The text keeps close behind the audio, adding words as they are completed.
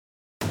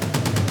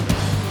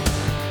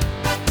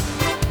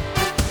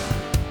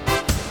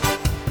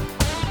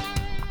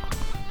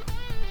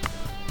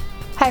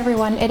Hi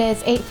everyone, it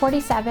is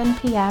 8:47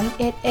 p.m.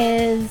 It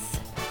is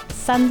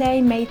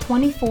Sunday, May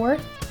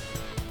 24th,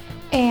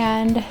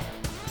 and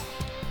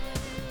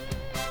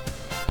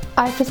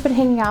I've just been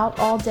hanging out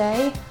all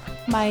day.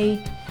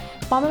 My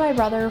mom and my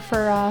brother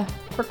for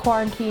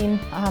quarantine,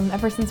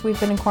 ever since we've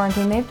been in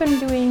quarantine, they've been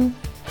doing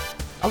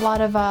a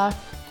lot of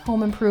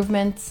home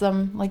improvements,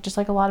 just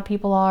like a lot of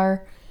people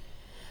are.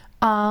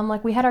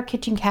 Like we had our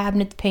kitchen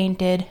cabinets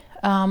painted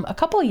a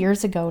couple of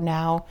years ago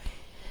now.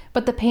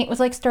 But the paint was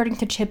like starting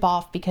to chip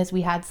off because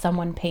we had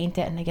someone paint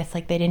it, and I guess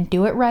like they didn't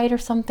do it right or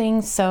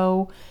something.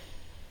 So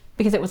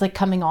because it was like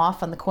coming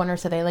off on the corner,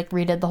 so they like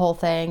redid the whole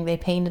thing. They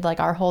painted like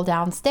our whole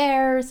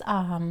downstairs.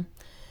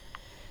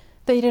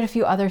 They did a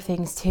few other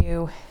things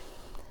too.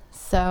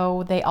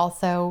 So they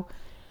also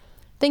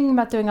thinking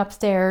about doing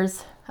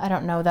upstairs. I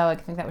don't know though. I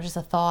think that was just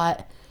a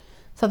thought.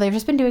 So they've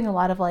just been doing a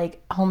lot of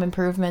like home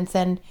improvements,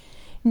 and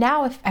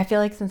now I feel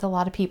like since a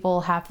lot of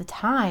people have the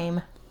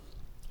time,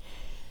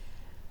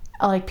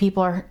 like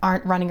people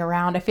aren't running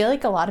around. I feel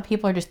like a lot of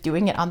people are just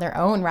doing it on their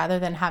own rather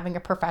than having a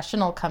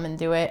professional come and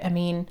do it. I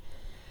mean,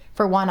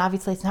 for one,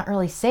 obviously it's not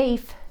really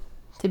safe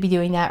to be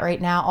doing that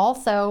right now.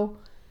 Also,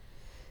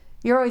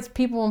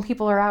 when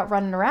people are out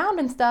running around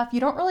and stuff, you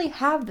don't really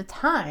have the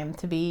time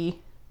to be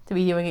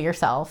doing it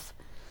yourself.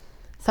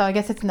 So I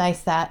guess it's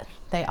nice that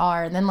they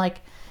are. And then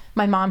like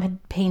my mom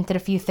had painted a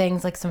few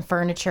things, like some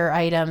furniture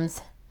items,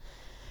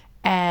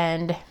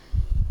 and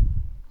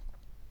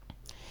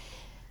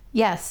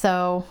yeah,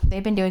 so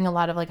they've been doing a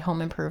lot of like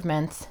home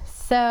improvements.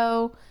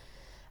 So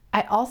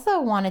I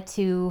also wanted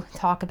to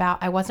talk about,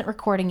 I wasn't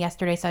recording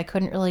yesterday, so I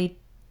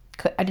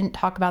didn't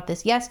talk about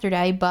this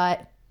yesterday,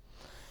 but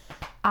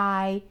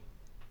I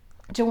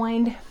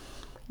joined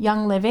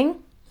Young Living.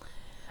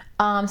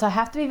 So I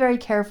have to be very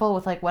careful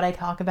with like what I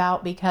talk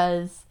about,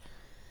 because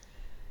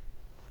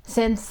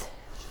since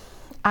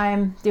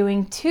I'm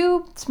doing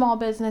two small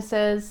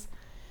businesses,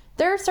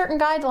 there are certain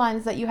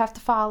guidelines that you have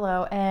to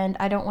follow, and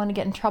I don't want to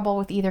get in trouble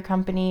with either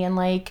company. And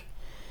like,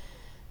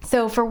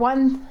 so for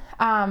one,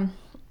 I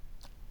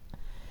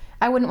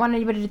wouldn't want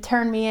anybody to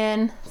turn me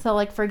in. So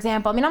like, for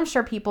example, I mean, I'm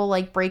sure people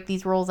like break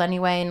these rules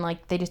anyway and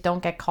like they just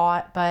don't get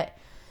caught, but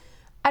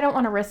I don't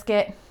want to risk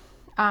it.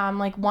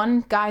 Like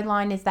one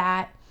guideline is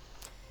that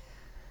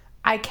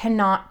I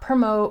cannot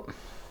promote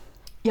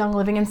Young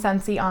Living and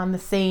Scentsy on the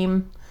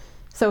same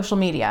social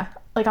media.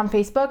 Like on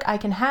Facebook, I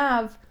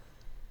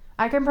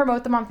can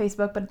promote them on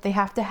Facebook, but they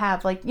have to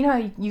have like, you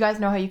guys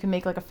know how you can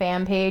make like a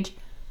fan page.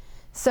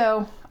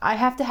 So I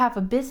have to have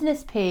a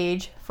business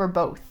page for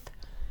both.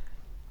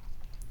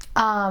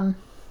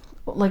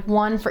 Like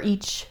one for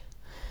each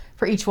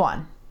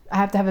one. I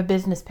have to have a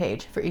business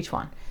page for each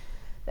one,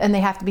 and they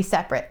have to be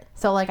separate.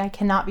 So like I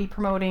cannot be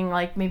promoting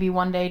like maybe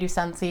one day do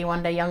Scentsy,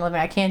 one day Young Living.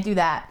 I can't do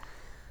that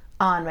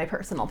on my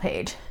personal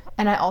page.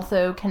 And I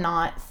also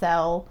cannot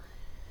sell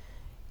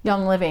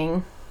Young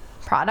Living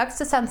products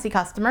to Scentsy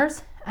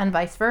customers, and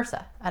vice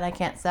versa. And I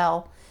can't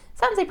sell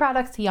Scentsy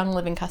products to Young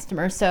Living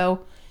customers.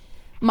 So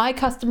my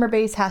customer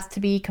base has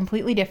to be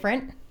completely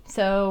different.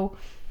 So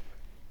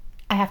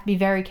I have to be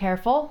very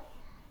careful.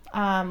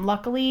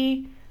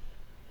 Luckily,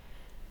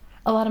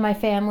 a lot of my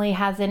family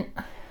hasn't,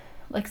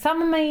 like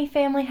some of my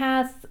family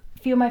has, a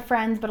few of my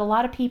friends, but a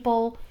lot of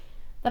people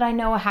that I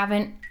know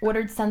haven't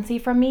ordered Scentsy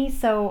from me,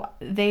 so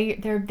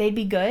they'd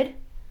be good.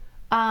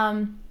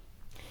 One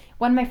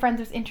of my friends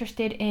was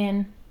interested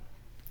in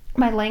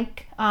my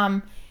link.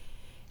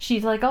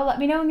 She's like, oh, let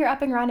me know when you're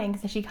up and running.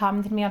 So she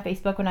commented me on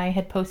Facebook when I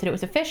had posted it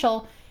was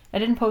official. I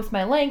didn't post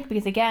my link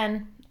because,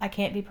 again, I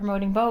can't be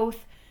promoting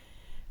both.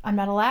 I'm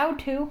not allowed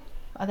to.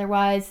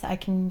 Otherwise, I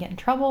can get in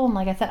trouble. And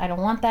like I said, I don't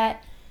want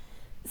that.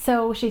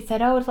 So she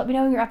said, oh, just let me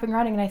know when you're up and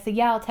running. And I said,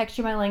 yeah, I'll text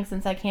you my link,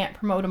 since I can't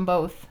promote them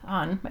both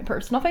on my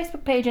personal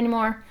Facebook page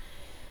anymore.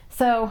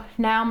 So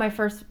now my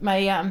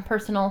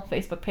personal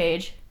Facebook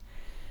page,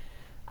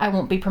 I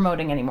won't be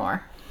promoting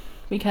anymore,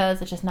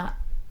 because it's just not.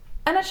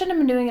 And I shouldn't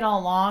have been doing it all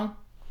along,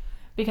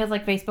 because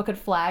like Facebook could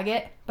flag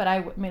it, but I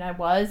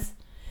was.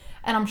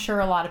 And I'm sure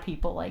a lot of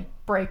people like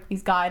break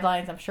these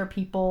guidelines. I'm sure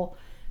people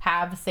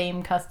have the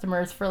same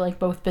customers for like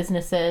both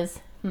businesses,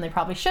 and they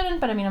probably shouldn't,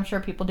 but I mean, I'm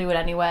sure people do it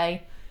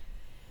anyway.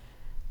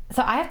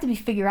 So I have to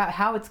figure out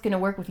how it's going to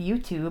work with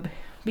YouTube,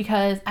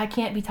 because I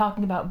can't be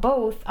talking about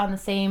both on the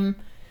same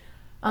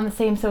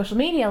social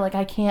media. Like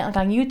I can't, like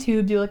on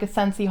YouTube, do like a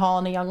Scentsy haul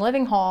and a Young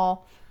Living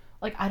haul.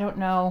 Like, I don't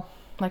know.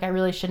 Like I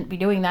really shouldn't be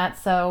doing that.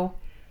 So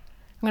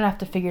I'm going to have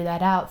to figure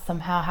that out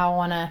somehow, how I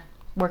want to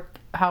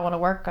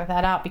work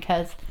that out,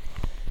 because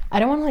I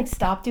don't want to like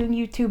stop doing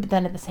YouTube, but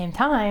then at the same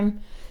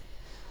time,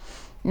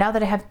 now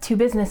that I have two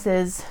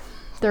businesses,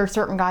 there are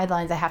certain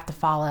guidelines I have to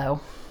follow.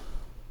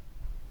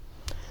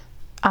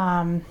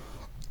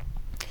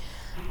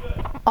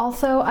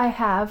 Also I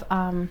have,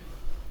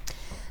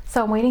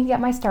 so I'm waiting to get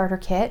my starter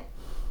kit.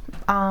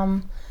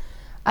 I'm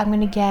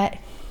going to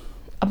get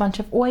a bunch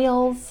of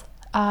oils.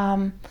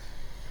 I'm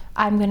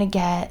going to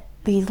get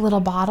these little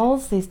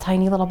bottles, these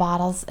tiny little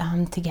bottles,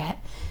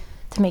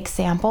 to make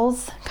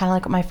samples, kind of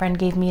like what my friend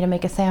gave me to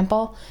make a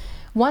sample.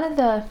 One of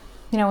the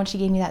when she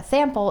gave me that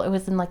sample, it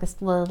was in like this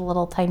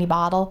little tiny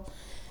bottle.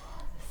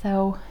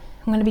 So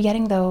I'm going to be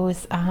getting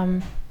those.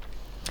 And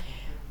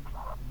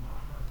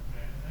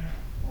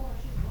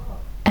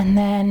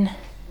then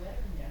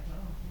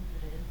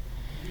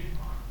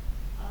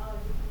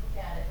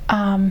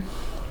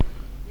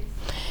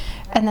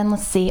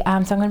let's see. So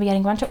I'm going to be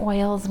getting a bunch of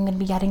oils. I'm going to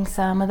be getting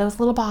some of those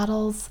little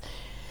bottles.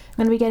 I'm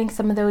going to be getting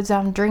some of those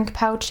drink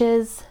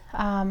pouches.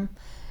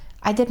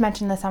 I did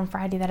mention this on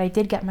Friday that I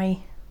did get my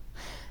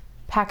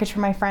package for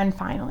my friend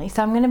finally.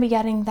 So I'm going to be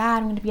getting that.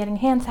 I'm going to be getting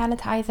hand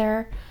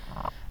sanitizer,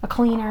 a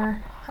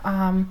cleaner,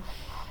 and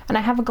I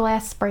have a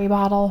glass spray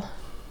bottle.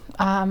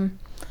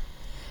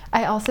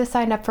 I also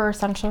signed up for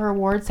Essential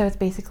Rewards, so it's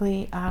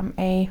basically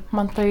a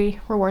monthly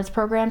rewards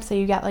program. So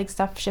you get like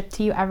stuff shipped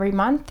to you every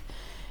month,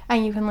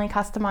 and you can like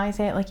customize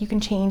it. Like you can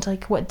change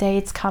like what day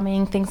it's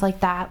coming, things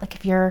like that. Like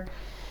if you're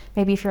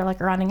like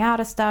running out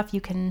of stuff,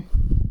 you can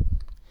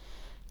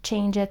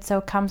change it so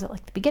it comes at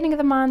like the beginning of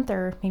the month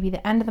or maybe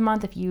the end of the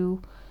month if you're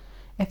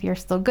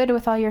still good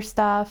with all your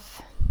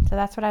stuff. So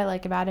that's what I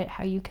like about it,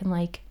 how you can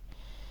like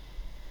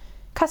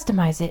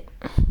customize it.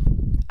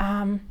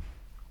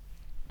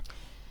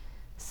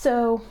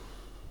 So,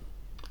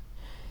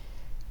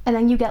 and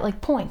then you get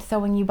like points. So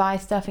when you buy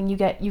stuff and you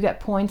get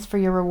points for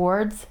your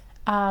rewards.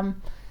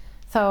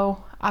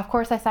 So of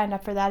course I signed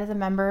up for that as a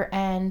member,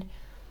 and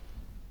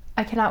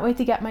I cannot wait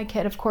to get my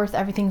kit. Of course,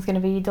 everything's going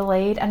to be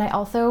delayed. And it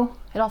also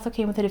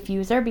came with a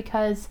diffuser,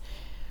 because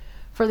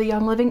for the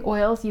Young Living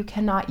oils, you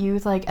cannot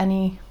use like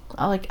any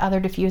like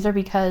other diffuser,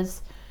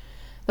 because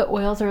the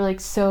oils are like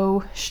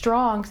so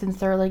strong, since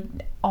they're like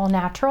all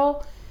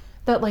natural,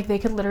 that like they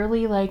could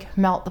literally like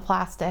melt the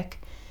plastic.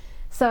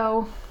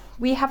 So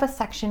we have a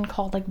section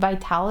called like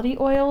vitality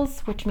oils,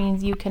 which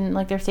means you can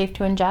like, they're safe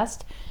to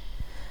ingest.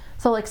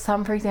 So like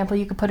some, for example,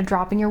 you could put a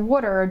drop in your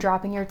water or a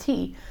drop in your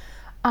tea.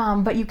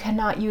 But you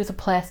cannot use a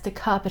plastic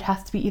cup. It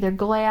has to be either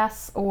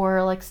glass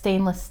or like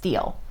stainless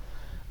steel.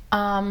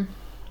 So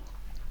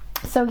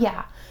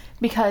yeah,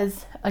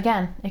 because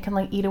again, it can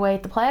like eat away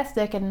at the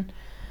plastic and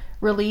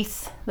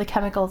release the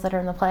chemicals that are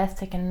in the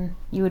plastic, and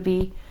you would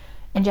be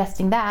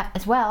ingesting that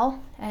as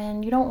well,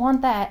 and you don't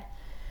want that.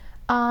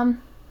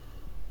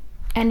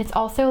 And it's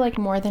also like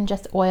more than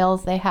just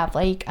oils. They have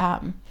like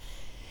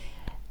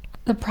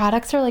the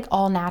products are like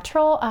all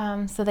natural.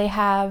 So they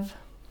have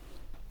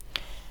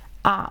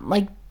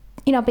like,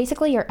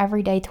 basically your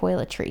everyday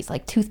toiletries,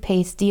 like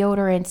toothpaste,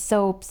 deodorant,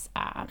 soaps,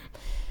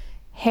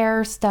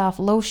 hair stuff,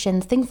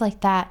 lotions, things like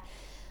that.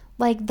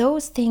 Like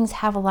those things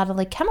have a lot of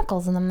like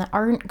chemicals in them that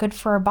aren't good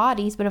for our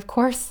bodies, but of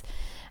course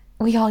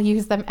we all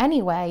use them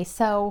anyway.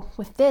 So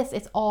with this,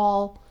 it's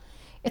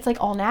like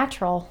all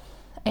natural.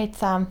 It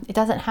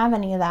doesn't have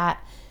any of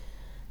that.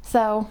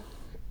 So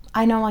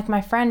I know like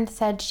my friend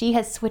said she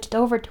has switched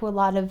over to a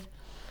lot of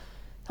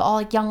all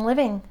like Young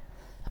Living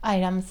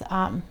items.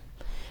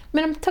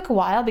 It took a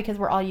while because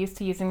we're all used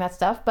to using that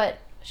stuff, but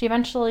she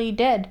eventually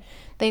did.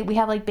 We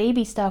have like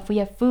baby stuff, we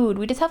have food,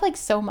 we just have like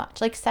so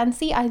much. Like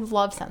Scentsy, I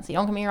love Scentsy,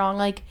 don't get me wrong.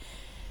 Like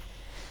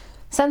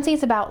Scentsy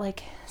is about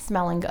like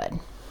smelling good.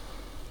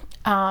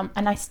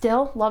 And I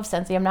still love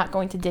Scentsy. I'm not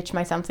going to ditch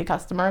my Scentsy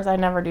customers. I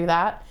never do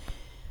that.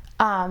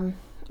 I'm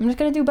just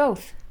going to do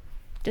both.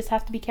 Just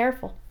have to be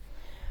careful.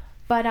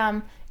 But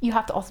you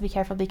have to also be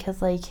careful,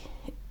 because like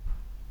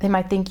they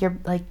might think you're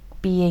like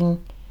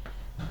being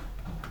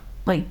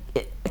like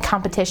a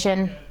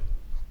competition,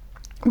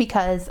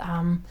 because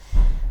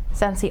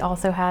Scentsy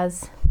also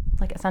has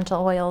like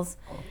essential oils.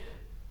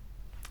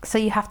 So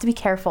you have to be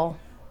careful.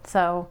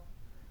 So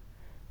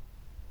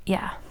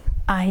yeah,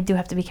 I do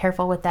have to be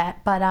careful with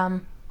that.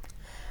 But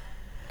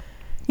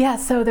yeah,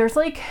 so there's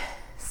like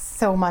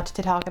so much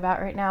to talk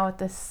about right now with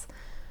this.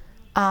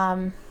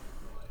 And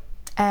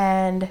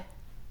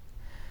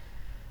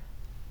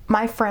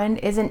my friend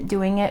isn't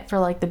doing it for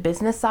like the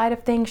business side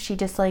of things. She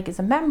just like is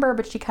a member,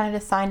 but she kind of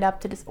just signed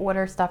up to just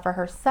order stuff for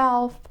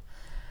herself,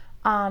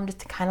 just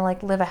to kind of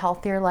like live a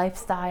healthier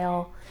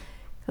lifestyle.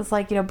 It's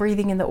like,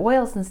 breathing in the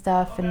oils and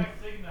stuff, and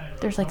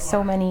there's like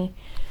so many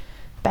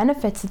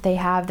benefits that they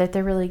have that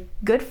they're really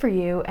good for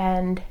you,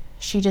 and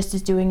she just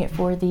is doing it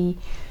for the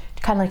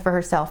kind of like for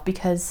herself,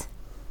 because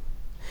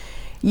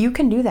you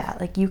can do that.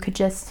 Like you could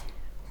just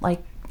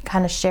like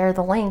kind of share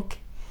the link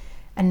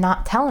and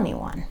not tell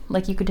anyone.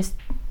 Like you could just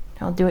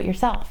do it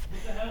yourself,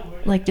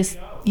 like just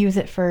use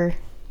it for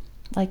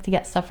like to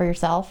get stuff for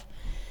yourself.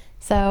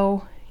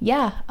 So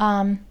yeah,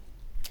 so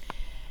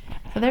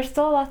there's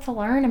still a lot to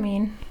learn. I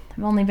mean,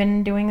 I've only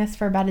been doing this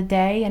for about a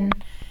day, and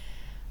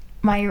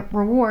my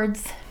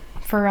rewards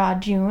for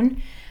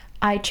June,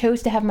 I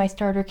chose to have my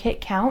starter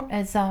kit count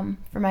as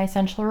for my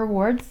essential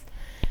rewards.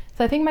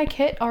 So I think my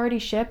kit already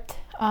shipped.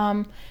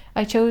 I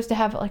chose to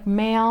have it like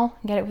mail,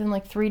 get it within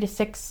like 3 to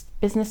 6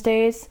 business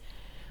days,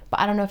 but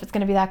I don't know if it's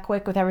going to be that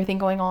quick with everything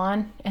going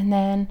on. And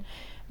then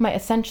my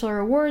essential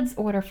rewards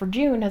order for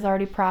June has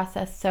already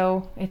processed,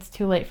 so it's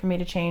too late for me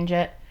to change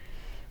it.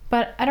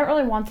 But I don't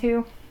really want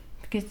to,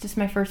 because it's just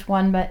my first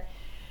one. But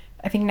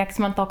I think next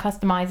month I'll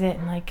customize it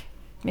and like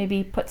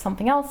maybe put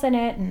something else in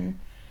it and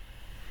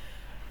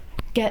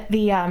get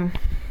the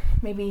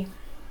maybe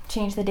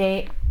change the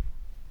date,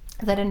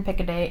 because I didn't pick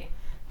a date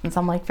since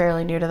I'm like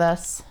fairly new to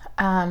this.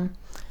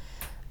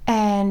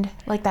 And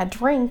like that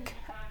drink,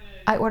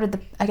 I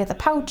get the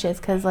pouches,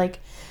 because like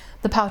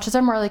the pouches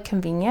are more like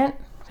convenient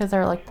because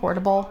they're like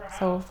portable.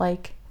 So if,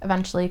 like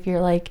eventually if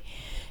you're like,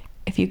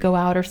 if you go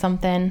out or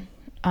something,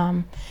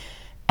 and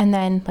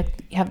then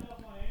like you have,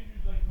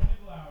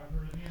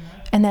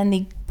 and then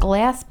the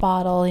glass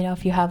bottle, you know,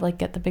 if you have like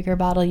get the bigger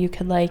bottle, you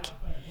could like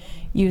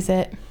use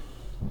it.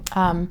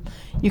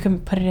 You can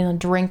put it in a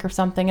drink or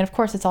something, and of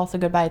course it's also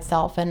good by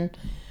itself. And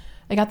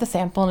I got the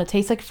sample and it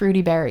tastes like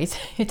fruity berries.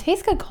 It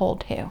tastes good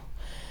cold too.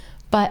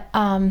 But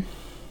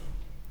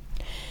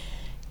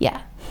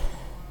yeah.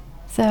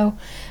 So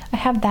I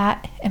have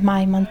that in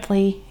my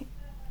monthly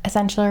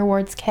Essential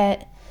Rewards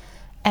kit,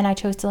 and I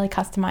chose to like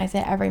customize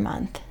it every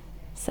month.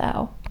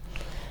 So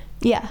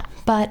yeah,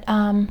 but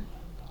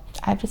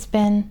I've just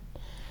been,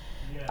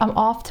 I'm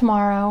off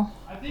tomorrow,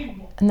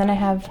 and then I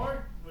have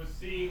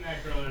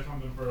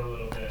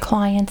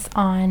clients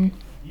on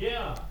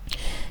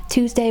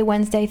Tuesday,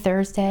 Wednesday,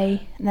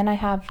 Thursday, and then I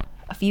have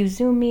a few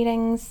Zoom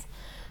meetings,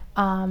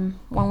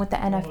 one with the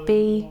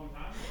NFB.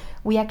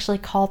 We actually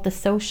call it the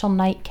social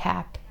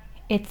nightcap.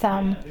 It's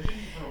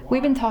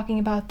we've been talking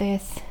about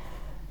this.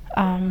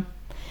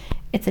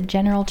 It's a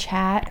general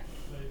chat,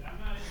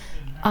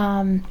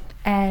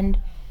 and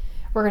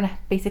we're gonna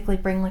basically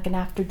bring like an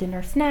after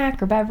dinner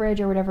snack or beverage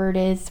or whatever it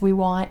is we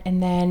want,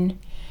 and then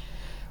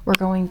we're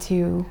going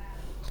to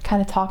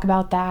kind of talk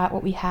about that,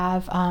 what we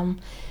have,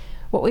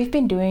 what we've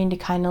been doing to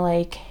kind of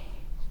like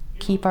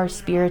keep our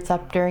spirits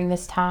up during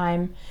this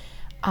time,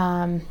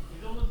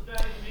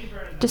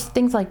 just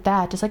things like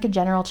that, just like a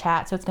general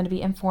chat. So it's going to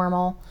be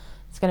informal.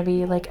 It's going to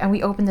be like, and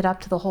we opened it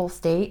up to the whole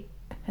state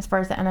as far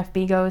as the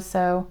NFB goes.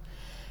 So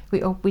we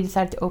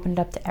decided to open it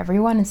up to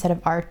everyone instead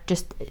of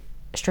just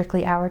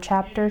strictly our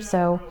chapter.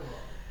 So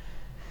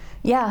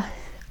yeah,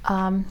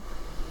 I'm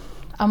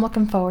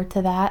looking forward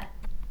to that.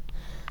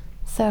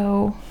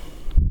 So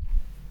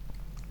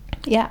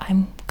yeah,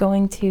 I'm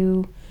gonna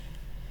go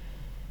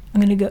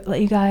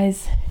let you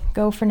guys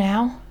go for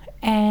now,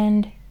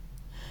 and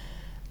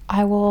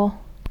I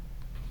will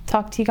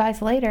talk to you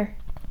guys later.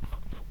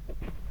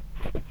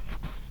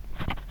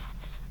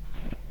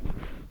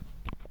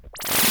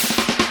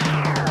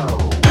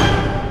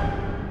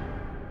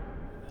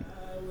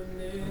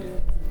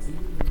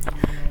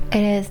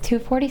 It is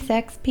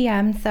 2:46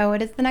 p.m., so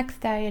it is the next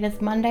day. It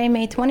is Monday,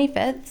 May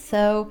 25th,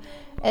 so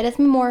it is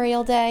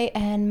Memorial Day,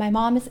 and my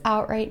mom is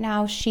out right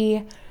now.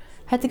 She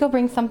had to go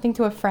bring something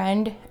to a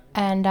friend,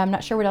 and I'm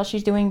not sure what else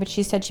she's doing, but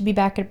she said she'd be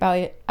back at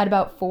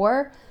about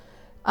 4.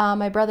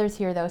 My brother's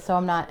here, though, so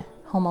I'm not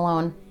home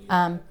alone.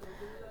 I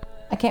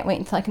can't wait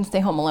until I can stay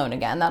home alone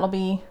again. That'll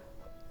be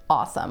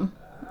awesome.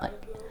 Like,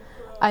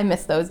 I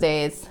miss those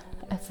days.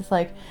 It's just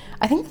like,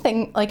 I think the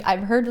thing, like,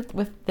 I've heard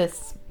with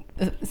this,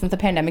 since the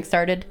pandemic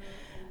started,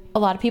 a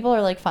lot of people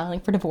are like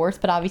filing for divorce,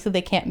 but obviously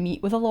they can't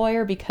meet with a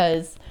lawyer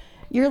because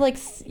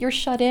you're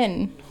shut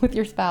in with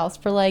your spouse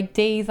for like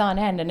days on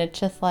end, and it's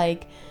just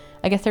like,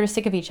 I guess they're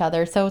sick of each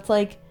other. So it's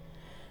like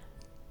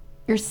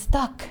you're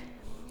shut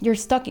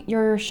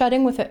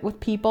in with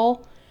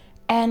people,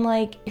 and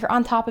like you're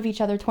on top of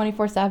each other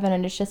 24/7,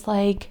 and it's just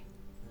like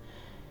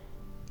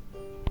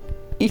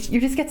you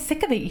just get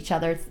sick of each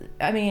other.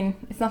 I mean,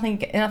 it's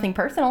nothing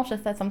personal. It's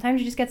just that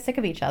sometimes you just get sick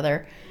of each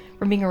other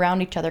from being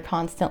around each other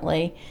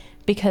constantly,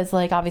 because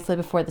like obviously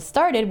before this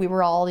started, we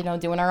were all, you know,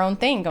 doing our own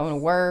thing, going to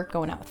work,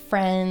 going out with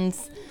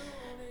friends,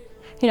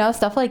 you know,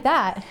 stuff like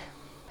that.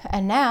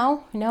 And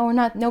now, you know,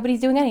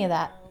 nobody's doing any of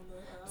that.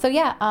 So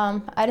yeah,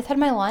 I just had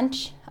my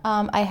lunch.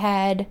 I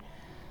had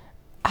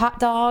hot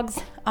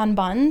dogs on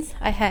buns.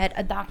 I had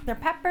a Dr.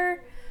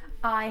 Pepper.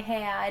 I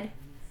had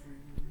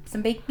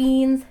some baked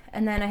beans,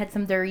 and then I had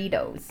some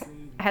Doritos.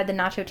 I had the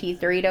nacho cheese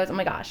Doritos. Oh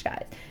my gosh,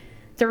 guys.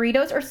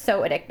 Doritos are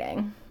so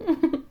addicting.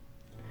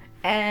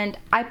 And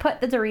I put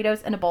the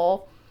Doritos in a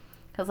bowl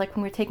because like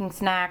when we're taking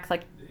snacks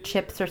like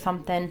chips or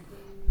something,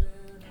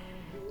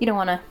 we don't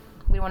want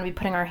to be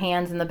putting our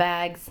hands in the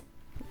bags,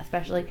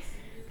 especially because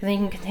then you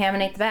can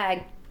contaminate the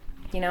bag.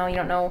 You know, you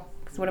don't know,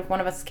 because what if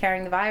one of us is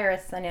carrying the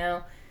virus? I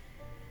know,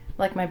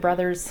 like my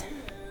brother's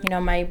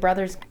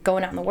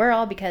going out in the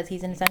world because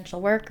he's an essential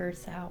worker.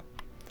 So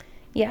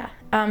yeah.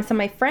 So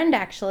my friend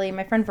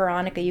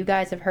Veronica, you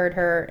guys have heard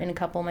her in a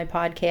couple of my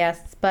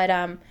podcasts,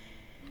 but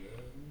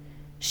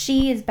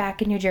she is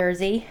back in New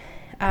Jersey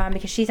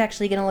because she's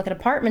actually going to look at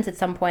apartments at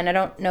some point. I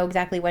don't know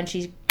exactly when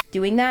she's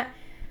doing that,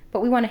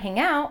 but we want to hang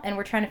out, and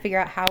we're trying to figure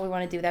out how we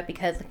want to do that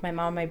because like my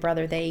mom and my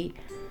brother,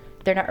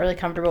 they're not really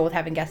comfortable with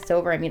having guests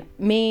over. I mean,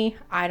 me,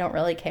 I don't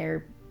really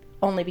care,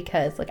 only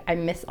because like I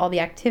miss all the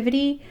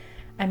activity.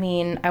 I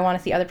mean, I want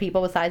to see other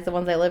people besides the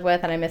ones I live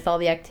with, and I miss all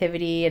the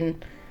activity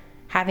and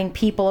having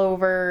people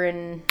over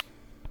and,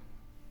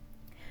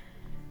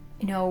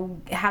 you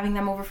know, having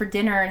them over for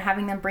dinner and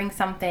having them bring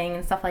something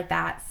and stuff like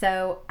that.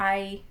 So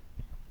I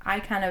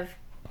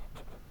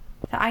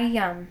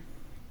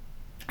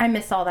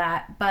miss all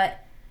that.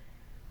 But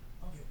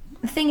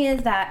the thing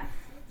is that,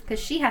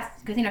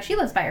 because she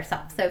lives by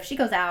herself. So if she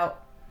goes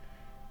out,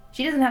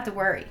 she doesn't have to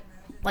worry.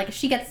 Like if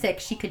she gets sick,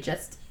 she could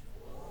just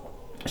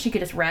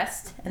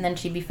rest, and then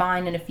she'd be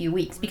fine in a few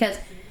weeks. Because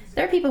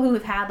there are people who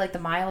have had like the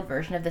mild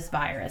version of this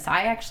virus.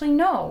 I actually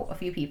know a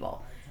few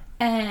people,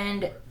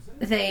 and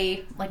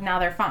they like now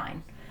they're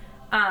fine.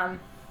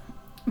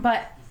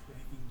 But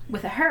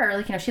with her,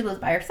 like, she lives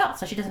by herself,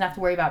 so she doesn't have to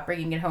worry about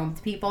bringing it home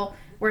to people.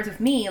 Whereas with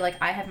me, like,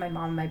 I have my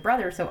mom and my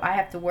brother, so I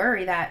have to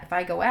worry that if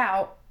I go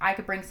out, I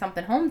could bring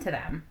something home to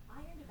them.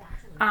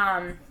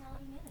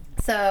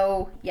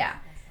 So yeah,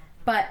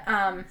 but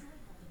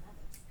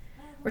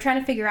we're trying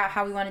to figure out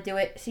how we want to do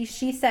it.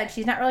 She said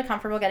she's not really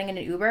comfortable getting in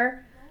an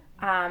Uber,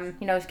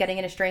 getting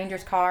in a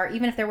stranger's car,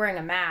 even if they're wearing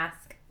a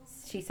mask.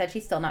 She said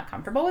she's still not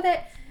comfortable with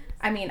it.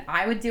 I mean,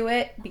 I would do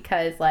it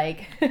because,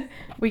 like,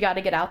 we got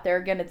to get out there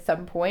again at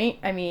some point.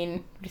 I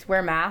mean, just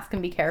wear a mask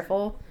and be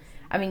careful.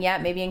 I mean, yeah,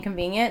 it may be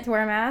inconvenient to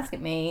wear a mask.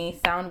 It may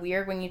sound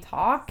weird when you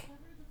talk.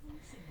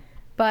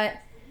 But,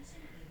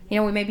 we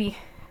may be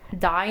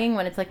dying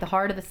when it's, like, the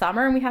heart of the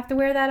summer and we have to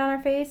wear that on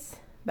our face.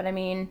 But, I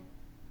mean,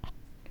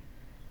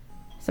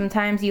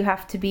 sometimes you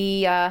have to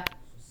be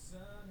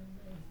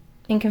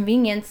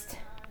inconvenienced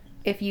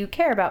if you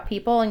care about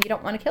people and you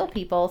don't want to kill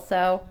people.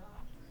 So,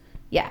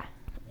 yeah.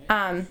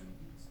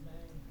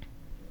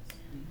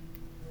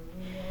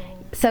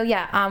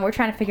 We're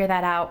trying to figure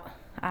that out.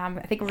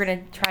 I think we're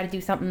going to try to do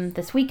something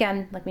this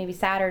weekend, like maybe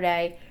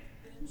Saturday.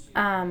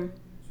 And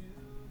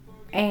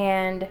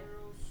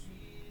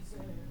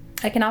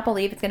I cannot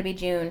believe it's going to be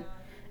June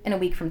in a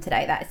week from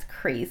today. That is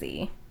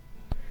crazy.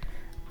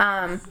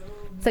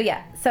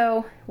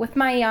 So with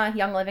my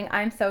Young Living,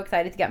 I'm so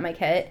excited to get my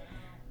kit.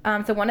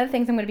 So one of the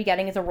things I'm going to be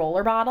getting is a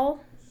roller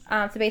bottle.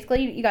 So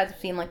basically, you guys have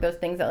seen like those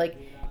things that like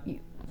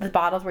the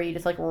bottles where you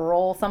just like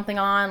roll something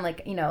on,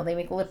 like, they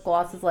make lip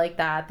glosses like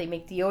that. They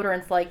make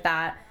deodorants like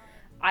that.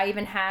 I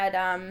even had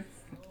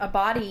a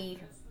body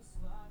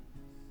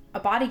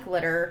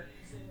glitter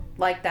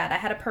like that. I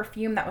had a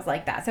perfume that was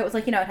like that. So it was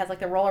like, it has like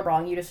the roller ball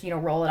and you just,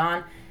 roll it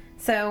on.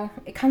 So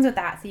it comes with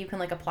that, so you can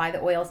like apply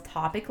the oils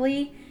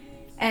topically.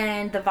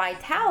 And the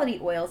Vitality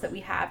oils that we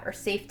have are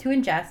safe to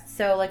ingest.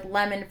 So like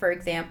lemon, for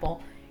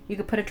example, you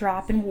could put a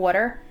drop in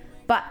water,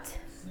 but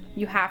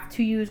you have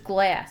to use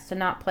glass and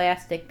not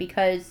plastic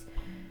because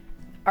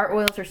our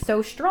oils are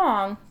so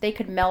strong, they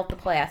could melt the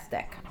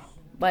plastic.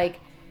 Like,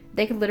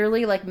 they could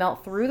literally, like,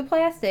 melt through the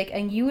plastic,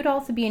 and you would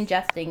also be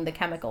ingesting the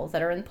chemicals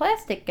that are in the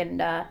plastic,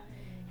 and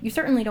you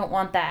certainly don't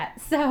want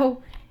that.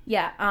 So,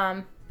 yeah,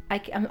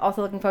 I'm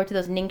also looking forward to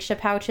those Ningxia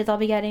pouches I'll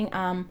be getting.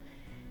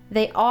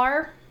 They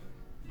are,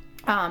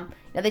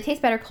 they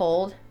taste better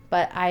cold,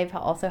 but I've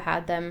also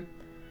had them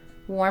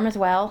warm as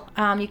well.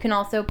 You can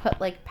also put,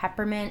 like,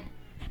 peppermint,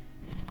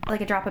 like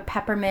a drop of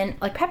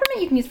peppermint. Like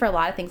peppermint you can use for a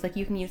lot of things. Like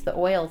you can use the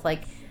oils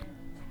like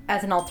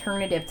as an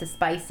alternative to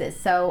spices.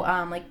 So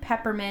like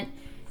peppermint,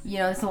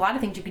 there's a lot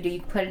of things you could do. You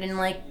could put it in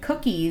like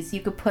cookies.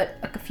 You could put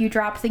a few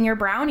drops in your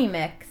brownie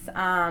mix.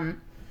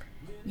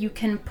 You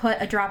can put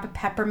a drop of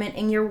peppermint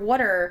in your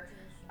water.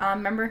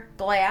 Remember,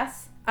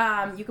 glass.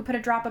 You could put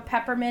a drop of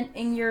peppermint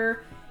in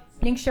your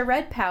Ningxia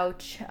Red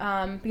pouch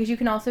because you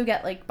can also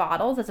get like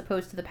bottles as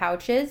opposed to the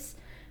pouches.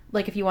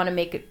 Like if you want to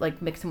make it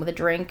like mix them with a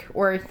drink,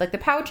 or like the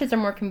pouches are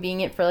more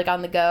convenient for like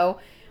on the go.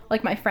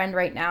 Like my friend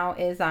right now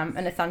is an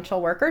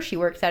essential worker. She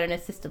works at an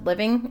assisted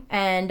living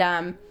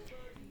and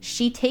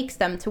she takes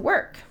them to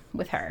work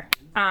with her.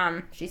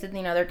 She said,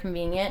 they're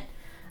convenient.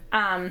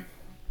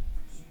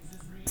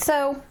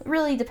 So it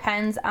really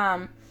depends.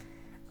 And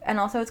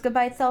also it's good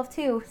by itself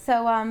too.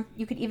 So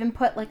you could even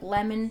put like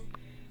lemon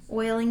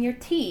oil in your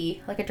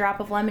tea, like a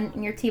drop of lemon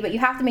in your tea, but you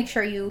have to make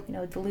sure you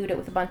dilute it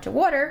with a bunch of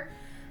water.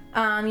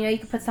 You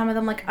could put some of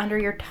them like under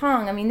your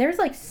tongue. I mean, there's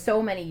like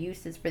so many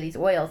uses for these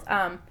oils.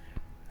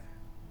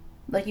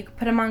 Like you could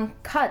put them on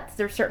cuts.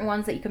 There's certain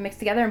ones that you can mix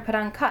together and put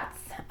on cuts.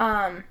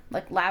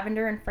 Like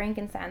lavender and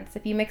frankincense.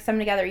 If you mix them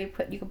together, you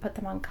can put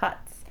them on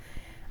cuts.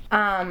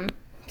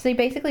 So you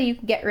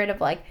can get rid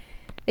of like,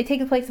 they take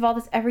the place of all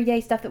this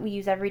everyday stuff that we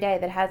use every day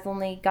that has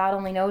only God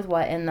only knows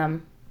what in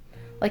them.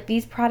 Like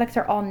these products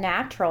are all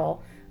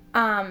natural.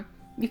 You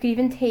could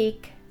even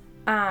take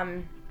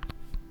lemon,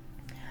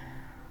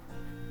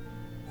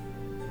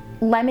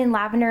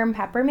 lavender, and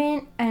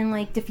peppermint and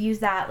like diffuse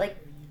that like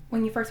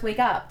when you first wake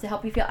up to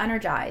help you feel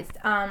energized.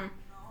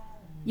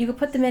 You could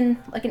put them in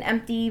like an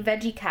empty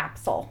veggie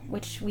capsule,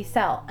 which we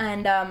sell,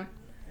 and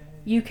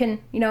you can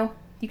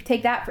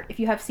take that for if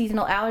you have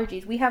seasonal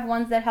allergies. We have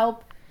ones that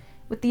help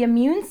with the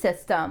immune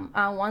system,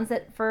 ones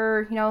that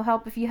for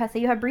help if you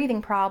have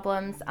breathing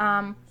problems.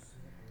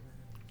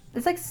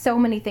 There's like so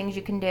many things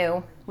you can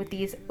do with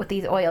these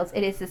oils.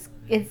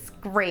 It's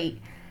great.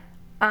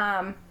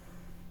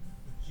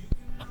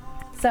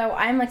 So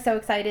I'm like so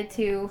excited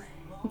to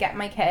get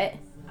my kit.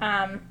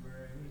 But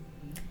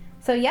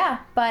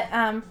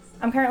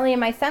I'm currently in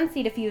my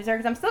Scentsy diffuser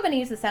because I'm still going to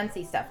use the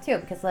Scentsy stuff too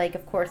because like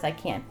of course I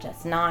can't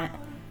just not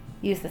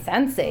use the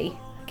Scentsy.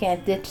 I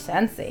can't ditch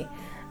Scentsy.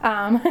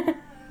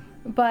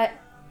 But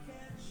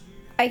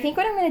I think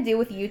what I'm going to do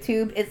with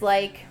YouTube is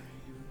like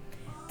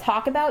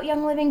talk about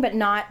Young Living, but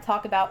not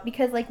talk about,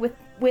 because like with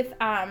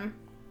Young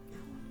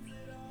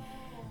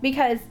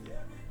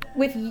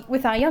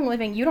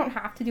Living, you don't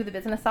have to do the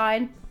business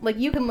side. Like,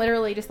 you can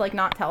literally just like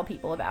not tell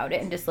people about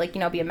it and just like,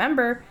 be a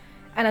member.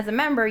 And as a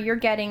member, you're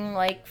getting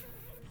like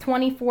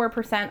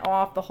 24%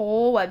 off the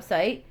whole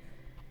website.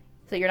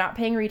 So you're not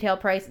paying retail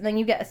price, and then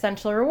you get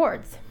essential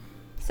rewards.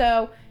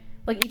 So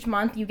like each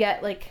month you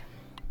get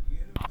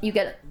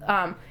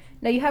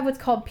now you have what's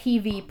called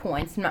PV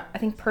points. I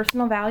think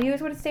personal value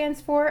is what it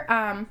stands for.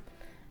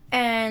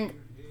 And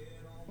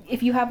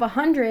if you have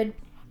 100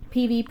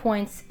 PV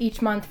points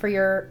each month for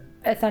your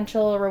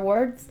essential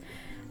rewards,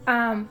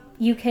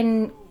 you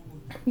can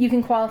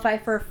qualify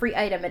for a free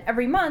item, and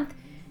every month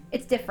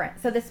it's different.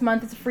 So this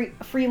month it's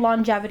a free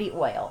longevity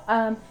oil.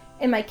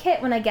 In my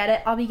kit, when I get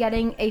it, I'll be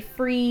getting a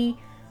free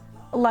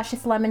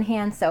Luscious Lemon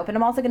hand soap, and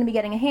I'm also going to be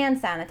getting a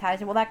hand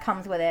sanitizer. Well, that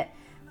comes with it.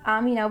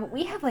 But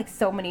we have like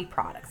so many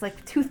products,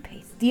 like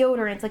toothpaste,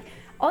 deodorants, like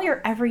all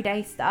your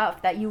everyday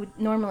stuff that you would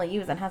normally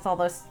use, and has all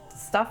those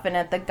stuff in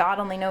it that God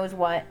only knows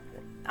what.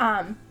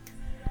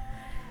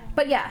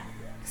 But yeah,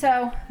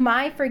 so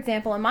for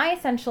example, in my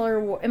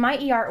in my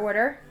ER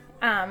order,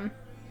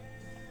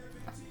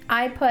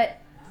 I put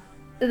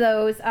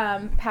those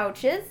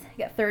pouches. You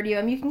get 30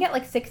 of them. You can get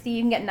like 60,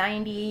 you can get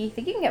 90. I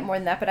think you can get more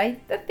than that, but I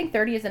think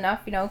 30 is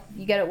enough.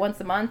 You get it once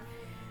a month.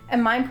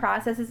 And mine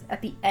processes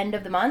at the end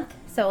of the month,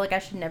 so like I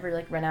should never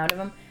like run out of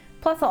them.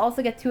 Plus, I'll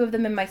also get 2 of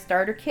them in my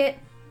starter kit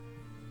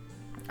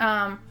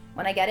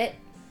when I get it.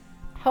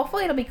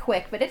 Hopefully it'll be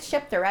quick, but it's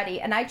shipped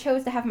already, and I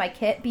chose to have my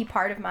kit be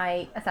part of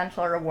my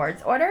essential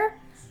rewards order.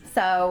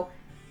 So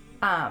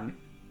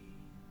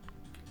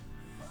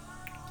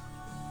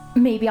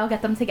maybe I'll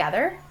get them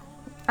together.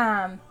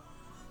 And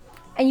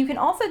you can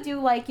also do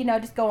like,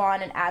 just go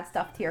on and add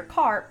stuff to your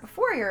cart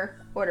before your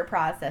order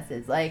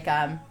processes. Like,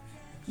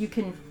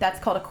 that's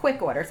called a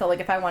quick order. So like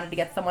if I wanted to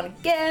get someone a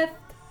gift,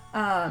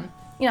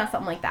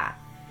 something like that.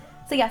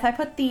 So yes, I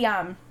put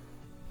the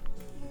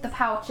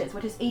pouches,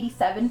 which is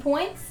 87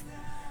 points.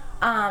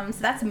 So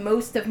that's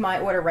most of my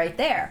order right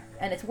there.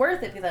 And it's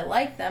worth it because I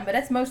like them, but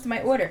that's most of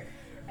my order.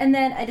 And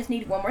then I just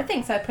needed one more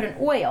thing. So I put an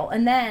oil,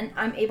 and then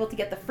I'm able to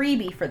get the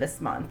freebie for this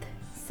month.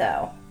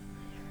 So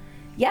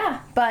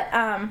yeah, but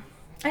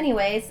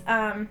anyways,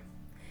 and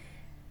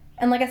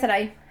like I said,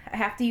 I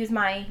have to use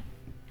my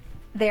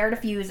There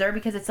diffuser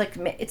because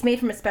it's made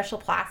from a special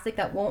plastic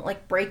that won't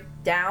like break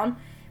down,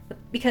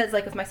 because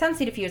like with my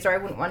Scentsy diffuser, I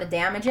wouldn't want to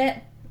damage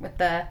it with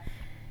the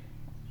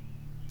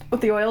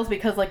oils,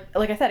 because like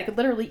I said, it could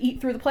literally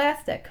eat through the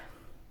plastic.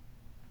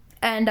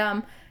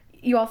 And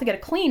you also get a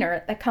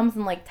cleaner that comes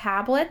in like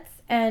tablets,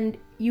 and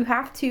you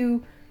have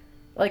to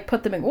like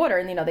put them in water,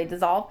 and they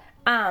dissolve.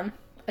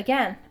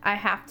 Again, I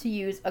have to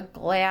use a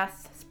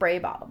glass spray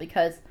bottle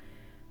because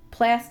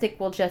plastic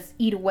will just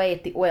eat away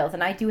at the oils,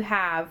 and I do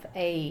have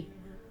a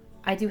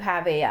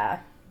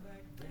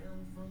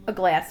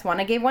glass one.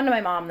 I gave one to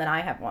my mom, then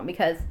I have one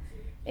because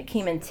it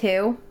came in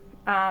 2.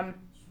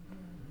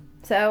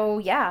 So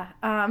yeah,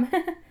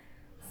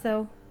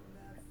 so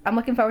I'm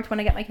looking forward to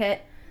when I get my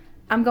kit.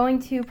 I'm going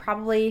to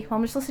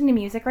I'm just listening to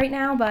music right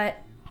now, but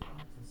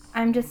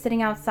I'm just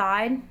sitting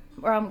outside,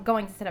 or I'm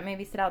going to sit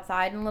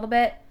outside in a little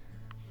bit.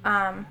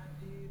 That's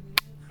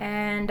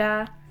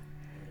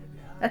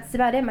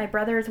about it. My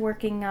brother is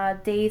working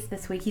days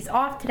this week. He's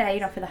off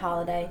today, for the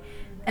holiday.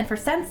 And for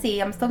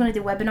Scentsy, I'm still going to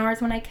do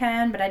webinars when I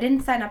can, but I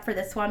didn't sign up for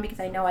this one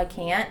because I know I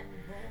can't.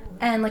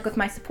 And like with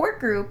my support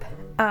group,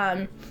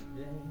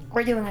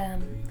 we're doing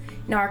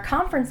our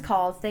conference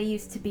calls. They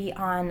used to be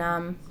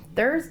on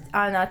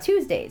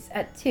Tuesdays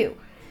at 2,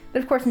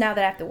 but of course now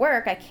that I have to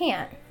work, I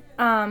can't.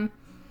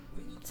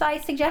 So I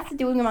suggested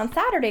doing them on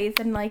Saturdays,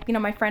 and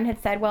my friend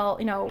had said, well,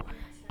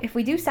 if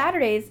we do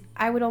Saturdays,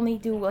 I would only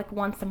do like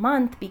once a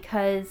month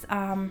because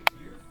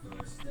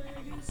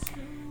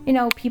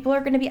people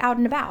are going to be out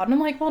and about. And I'm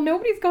like, well,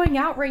 nobody's going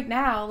out right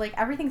now. Like,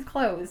 everything's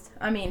closed.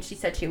 I mean, she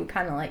said she would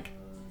kind of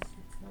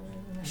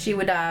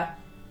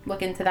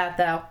look into that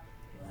though.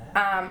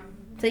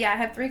 So yeah, I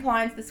have 3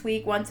 clients this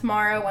week, 1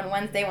 tomorrow, 1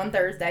 Wednesday, 1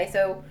 Thursday.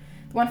 So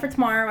the one for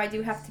tomorrow, I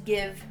do have to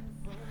give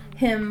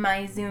him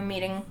my Zoom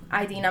meeting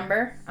ID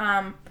number.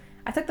 I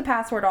took the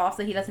password off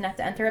so he doesn't have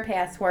to enter a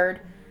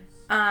password.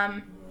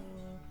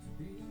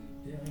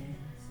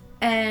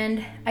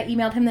 And I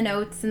emailed him the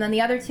notes, and then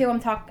the other 2 I'm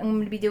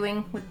going to be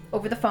doing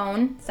over the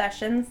phone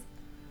sessions.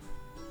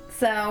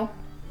 So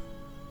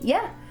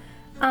yeah,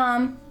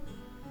 so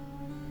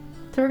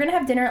we're gonna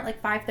have dinner at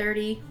like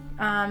 5:30.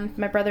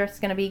 My brother's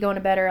gonna be going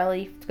to bed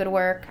early to go to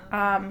work.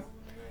 I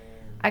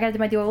gotta do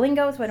my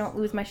Duolingo so I don't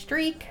lose my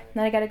streak.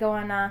 Then I gotta go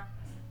on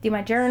do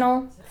my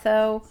journal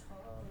so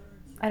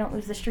I don't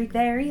lose the streak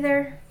there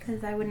either,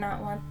 because I would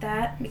not want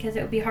that, because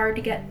it would be hard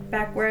to get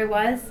back where I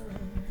was.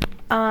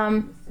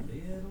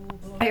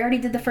 I already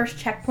did the first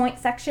checkpoint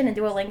section in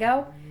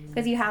Duolingo,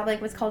 because you have like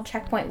what's called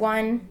checkpoint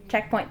 1,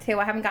 checkpoint 2.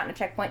 I haven't gotten to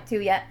checkpoint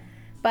 2 yet,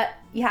 but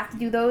you have to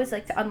do those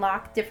like to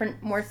unlock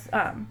different more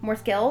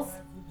skills.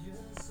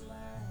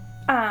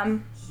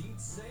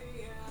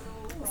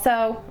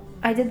 So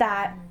I did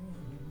that,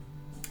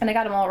 and I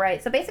got them all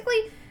right. So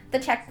basically, the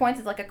checkpoints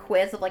is like a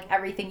quiz of like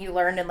everything you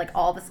learned and like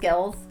all the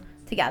skills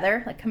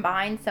together, like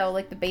combined. So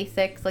like the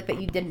basics like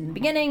that you did in the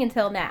beginning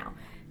until now.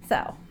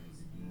 So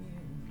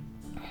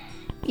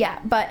yeah,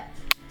 but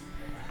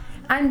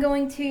I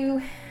do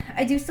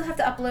still have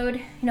to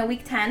upload,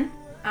 week 10.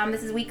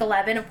 This is week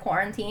 11 of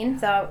quarantine,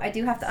 so I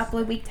do have to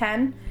upload week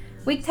 10.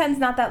 Week 10's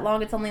not that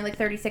long. It's only like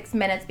 36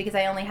 minutes because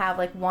I only have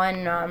like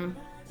I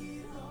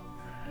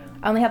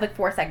only have like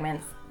 4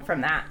 segments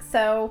from that.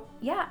 So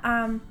yeah,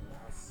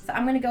 so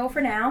I'm gonna go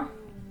for now,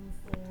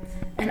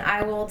 and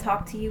I will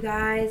talk to you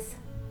guys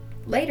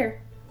later.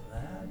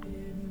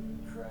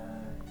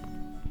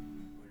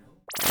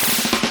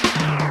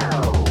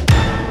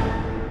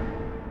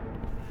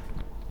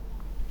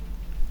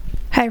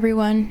 Hi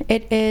everyone,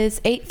 it is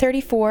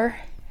 8:34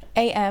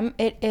 a.m.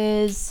 It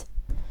is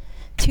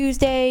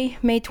Tuesday,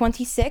 May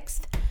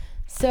 26th.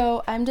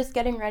 So I'm just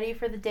getting ready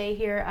for the day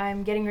here.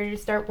 I'm getting ready to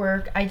start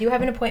work. I do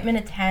have an appointment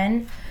at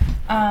 10.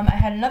 I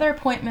had another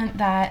appointment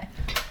that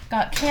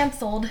got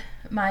canceled.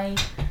 It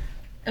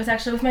was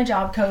actually with my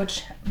job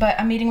coach, but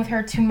I'm meeting with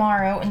her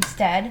tomorrow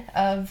instead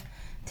of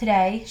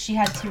today. She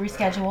had to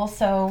reschedule,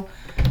 so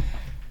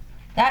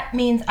that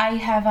means I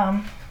have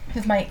on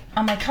my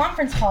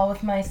conference call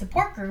with my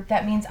support group,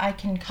 that means I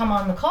can come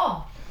on the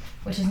call,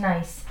 which is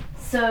nice.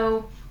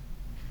 So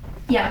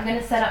yeah, I'm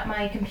gonna set up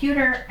my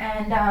computer,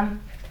 and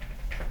I'm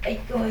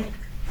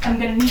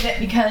gonna need it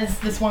because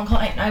this one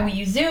client and I, we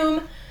use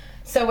Zoom.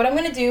 So what I'm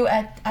gonna do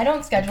I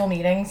don't schedule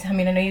meetings. I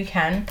mean, I know you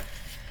can,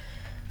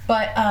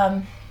 but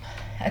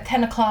at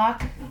 10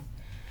 o'clock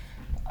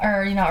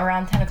or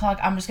around 10 o'clock,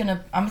 I'm just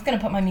gonna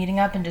put my meeting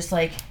up and just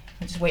wait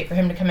for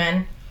him to come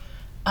in.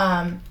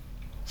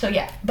 So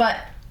yeah, but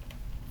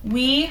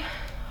we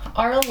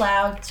are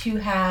allowed to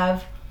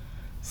have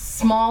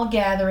small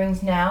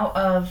gatherings now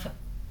of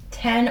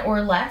 10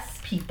 or less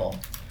people,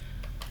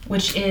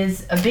 which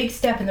is a big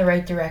step in the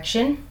right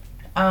direction.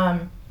 I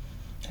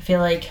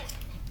feel like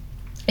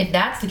if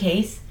that's the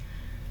case,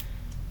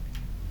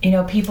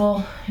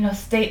 people,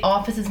 state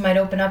offices might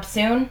open up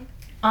soon.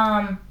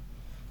 But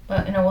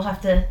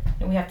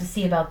we have to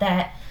see about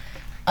that.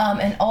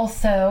 And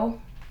also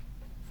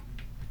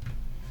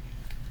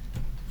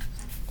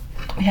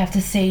we have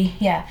to see,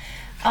 yeah.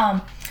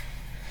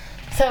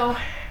 So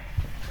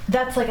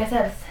that's, like I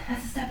said,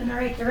 that's a step in the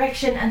right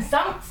direction. And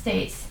some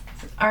states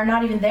are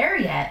not even there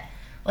yet.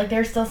 Like,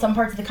 there's still some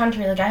parts of the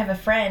country. Like, I have a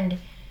friend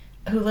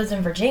who lives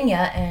in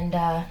Virginia, and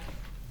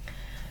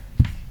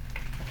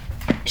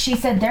she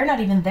said they're not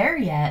even there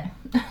yet.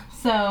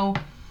 So,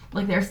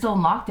 like, they're still in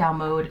lockdown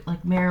mode.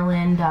 Like,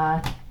 Maryland,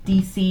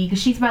 D.C., because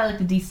she's by, like,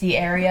 the D.C.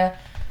 area.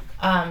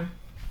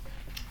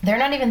 They're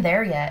not even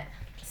there yet.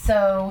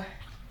 So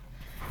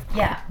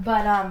yeah,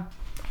 but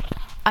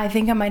I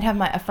think I might have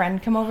a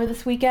friend come over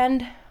this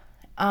weekend,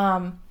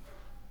 and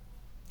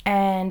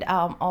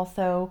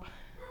also,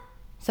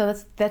 so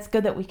that's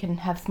good that we can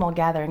have small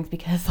gatherings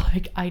because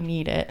I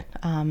need it.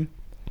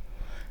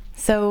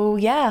 So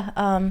yeah,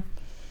 then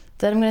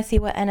I'm gonna see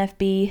what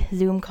NFB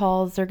Zoom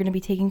calls are gonna be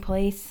taking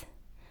place,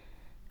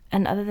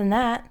 and other than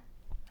that,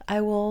 I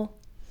will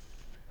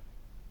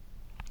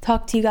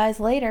talk to you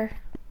guys later.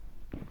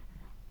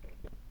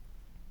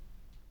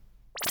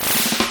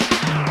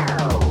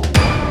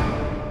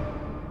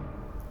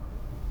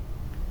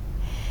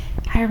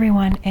 Hi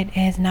everyone, it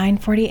is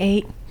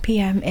 9:48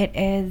 p.m. It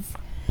is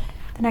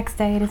the next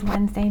day. It is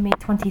Wednesday, May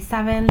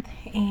 27th,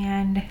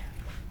 and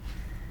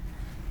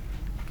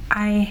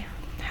I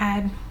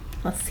had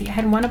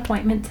one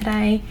appointment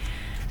today,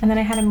 and then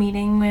I had a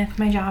meeting with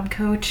my job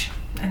coach,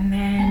 and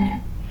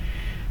then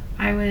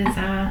I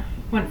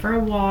went for a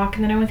walk,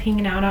 and then I was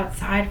hanging out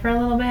outside for a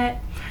little bit.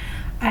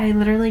 I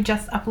literally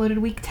just uploaded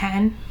week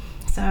 10,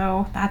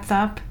 so that's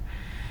up.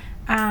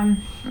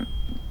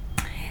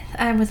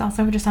 I was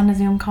also just on a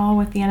Zoom call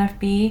with the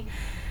NFB.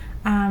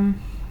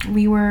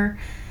 We were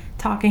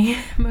talking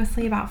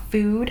mostly about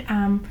food.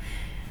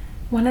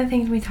 One of the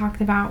things we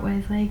talked about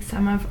was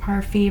some of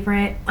our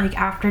favorite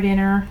after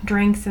dinner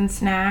drinks and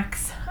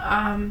snacks.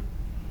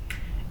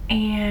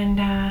 And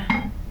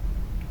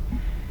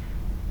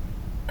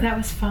that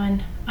was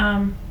fun.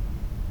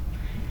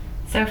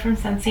 So from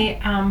Scentsy,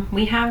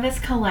 we have this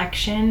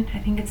collection. I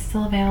think it's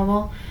still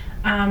available.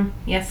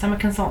 Yes, I'm a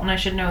consultant, I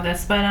should know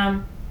this,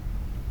 but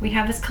we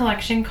have this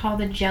collection called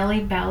the Jelly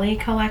Belly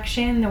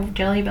collection, the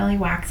Jelly Belly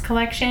Wax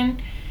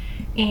collection,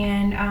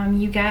 and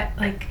you get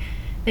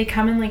they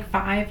come in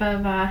 5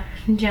 of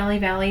Jelly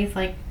Belly's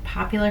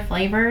popular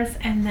flavors,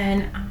 and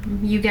then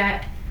you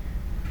get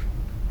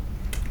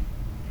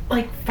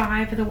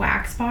 5 of the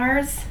wax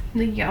bars.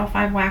 You get all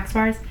 5 wax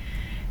bars,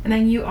 and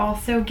then you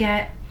also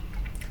get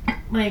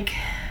a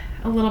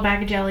little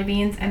bag of jelly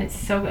beans, and it's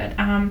so good.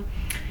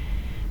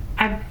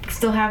 I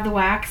still have the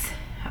wax,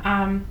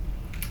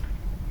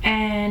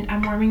 and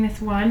I'm warming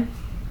this one.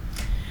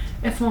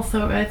 It smells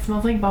so good. It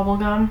smells like bubble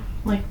gum,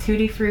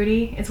 Tutti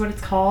Frutti is what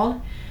it's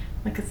called.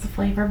 It's the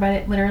flavor, but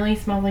it literally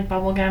smells like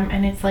bubble gum,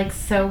 and it's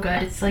so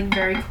good. It's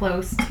very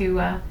close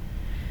to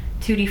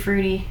Tutti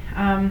Frutti.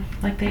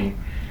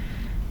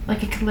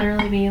 Like it could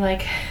literally be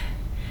like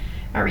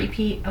a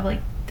repeat of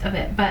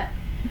it, but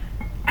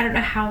I don't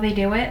know how they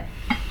do it,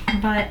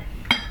 but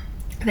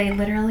they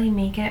literally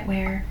make it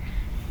where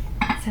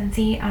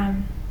Scentsy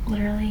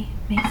literally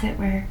makes it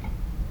where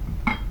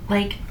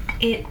like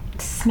it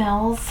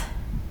smells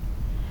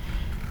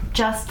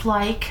just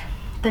like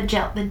the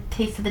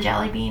taste of the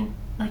jelly bean.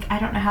 Like I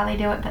don't know how they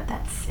do it, but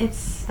that's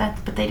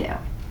what they do.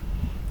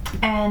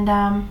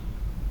 And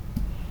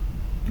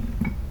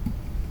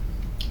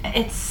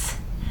it's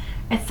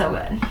so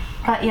good.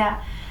 But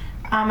yeah,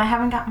 I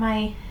haven't got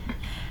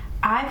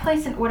I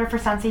placed an order for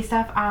Scentsy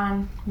stuff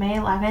on May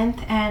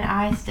 11th and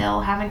I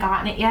still haven't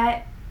gotten it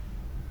yet,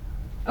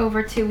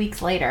 over 2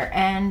 weeks later,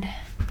 and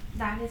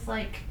that is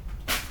like,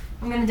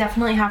 I'm gonna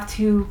definitely have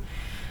to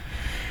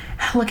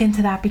look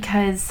into that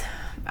because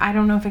I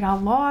don't know if it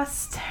got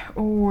lost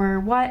or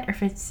what, or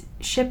if it's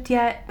shipped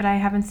yet, but I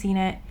haven't seen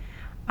it.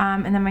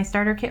 And then my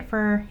starter kit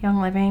for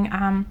Young Living.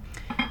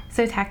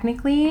 So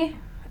technically,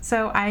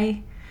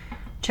 I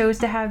chose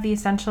to have the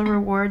essential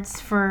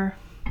rewards for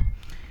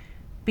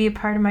be a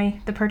part of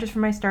the purchase for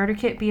my starter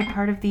kit, be a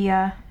part of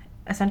the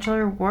essential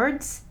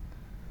rewards.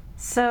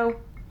 So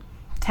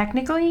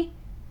technically,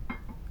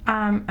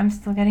 I'm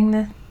still getting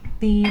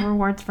the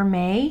rewards for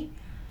May.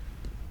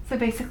 So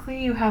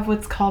basically you have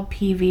what's called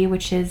PV,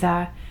 which is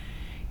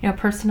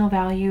personal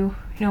value,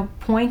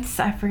 points.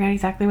 I forget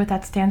exactly what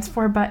that stands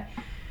for, but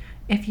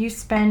if you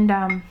spend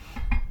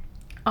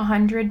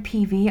 100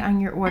 PV on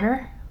your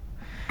order,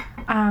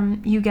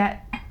 you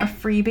get a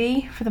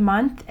freebie for the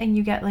month, and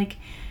you get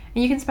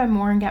and you can spend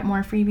more and get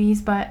more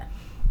freebies, but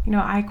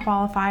I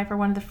qualify for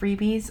one of the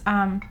freebies,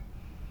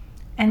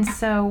 and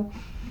so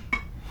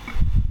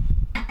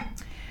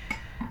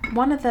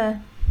one of the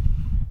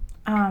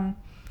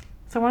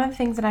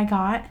things that I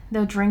got,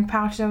 the drink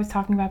pouch that I was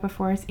talking about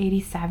before, is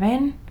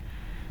 87.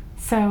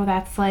 So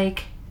that's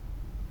like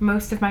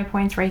most of my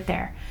points right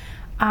there.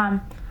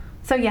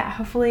 So yeah,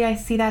 hopefully I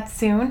see that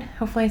soon.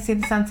 Hopefully I see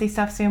the Scentsy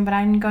stuff soon, but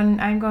I'm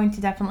going to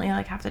definitely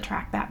have to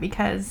track that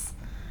because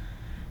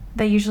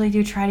they usually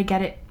do try to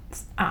get it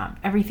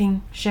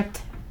everything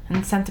shipped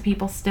and sent to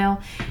people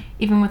still.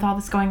 Even with all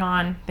this going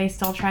on, they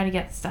still try to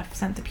get stuff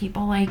sent to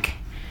people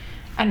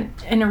and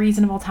in a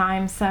reasonable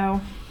time.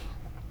 So,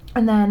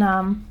 and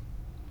then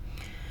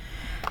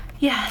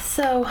yeah,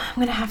 so I'm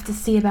gonna have to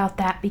see about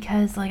that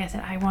because, like I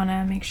said, I want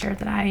to make sure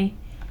that I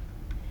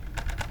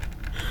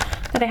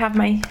want to have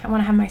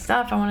my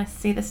stuff. I want to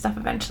see this stuff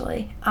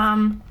eventually. So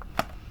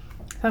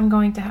I'm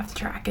going to have to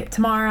track it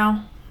tomorrow.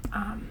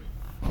 I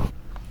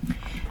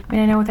mean,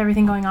 I know with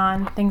everything going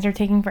on, things are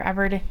taking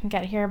forever to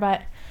get here,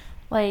 but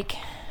I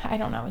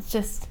don't know. It's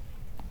just,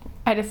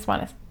 I just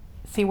want to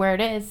see where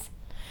it is.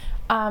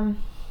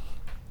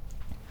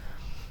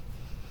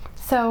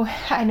 So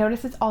I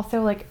noticed it's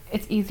also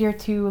it's easier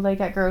to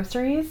get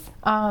groceries.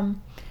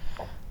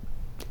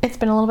 It's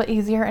been a little bit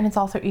easier, and it's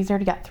also easier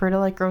to get through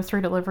to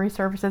grocery delivery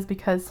services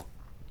because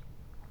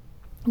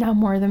now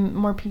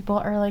more people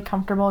are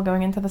comfortable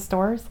going into the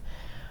stores.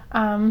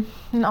 And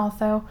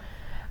also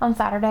on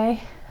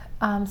Saturday,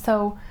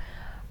 so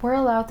we're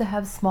allowed to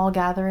have small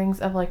gatherings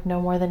of no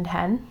more than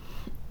 10,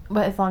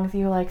 but as long as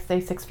you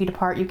stay 6 feet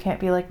apart, you can't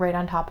be right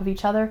on top of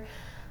each other.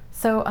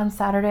 So on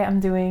Saturday I'm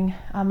doing,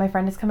 my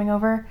friend is coming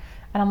over,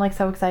 and I'm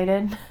so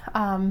excited.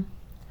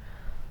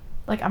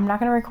 I'm not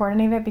gonna record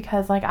any of it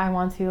because I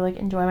want to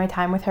enjoy my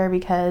time with her,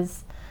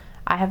 because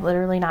I have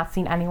literally not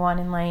seen anyone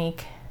in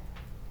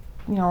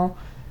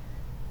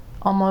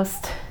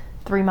almost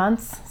 3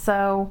 months.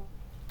 So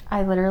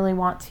I literally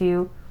want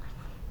to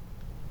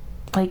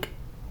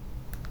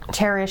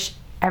cherish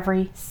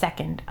every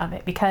second of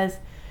it, because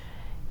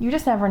you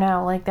just never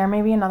know. There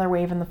may be another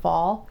wave in the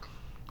fall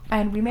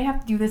and we may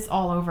have to do this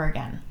all over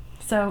again.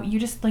 So you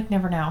just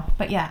never know.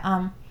 But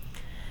yeah,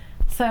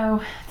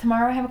 so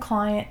tomorrow I have a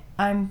client.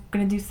 I'm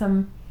gonna do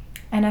some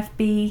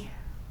NFB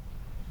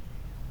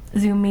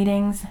Zoom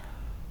meetings,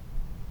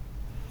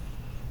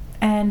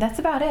 and that's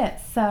about it.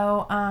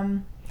 So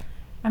I'm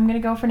gonna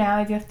go for now.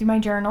 I do have to do my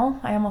journal.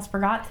 I almost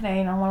forgot today,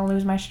 and I don't want to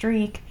lose my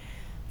streak.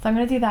 So I'm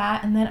gonna do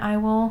that, and then I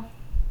will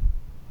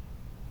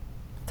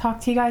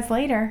talk to you guys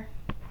later.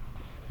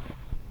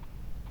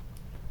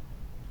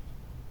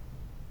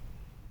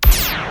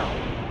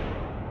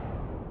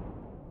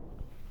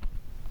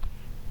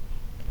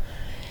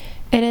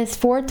 It is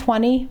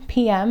 4:20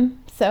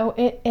 p.m. So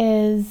it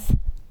is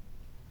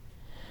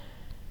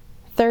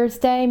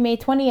Thursday, May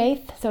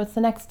 28th. So it's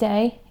the next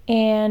day.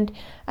 And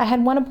I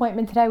had one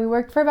appointment today. We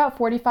worked for about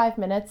 45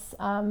 minutes.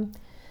 So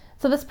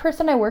this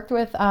person I worked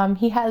with,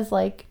 he has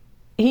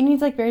he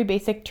needs very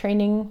basic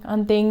training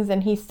on things,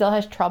 and he still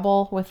has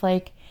trouble with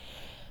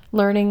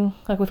learning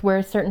with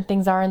where certain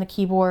things are on the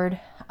keyboard,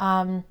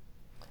 certain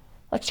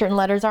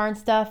letters are and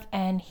stuff.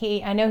 And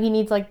I know he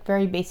needs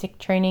very basic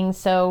training.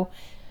 So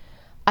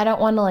I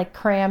don't want to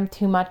cram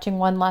too much in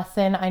one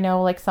lesson. I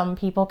know some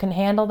people can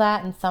handle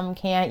that and some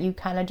can't. You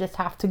kind of just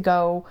have to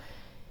go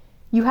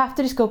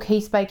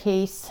case by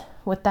case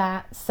with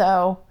that.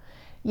 So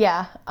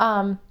yeah.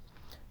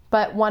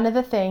 But one of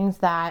the things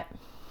that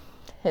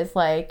is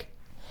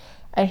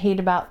I hate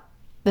about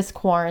this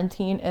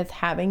quarantine is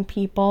having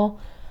people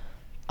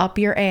up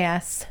your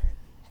ass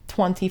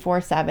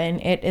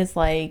 24/7. It is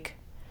like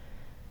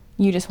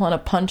you just want to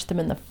punch them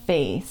in the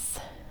face.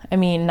 I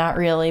mean, not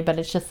really, but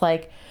it's just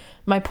like,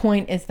 my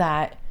point is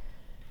that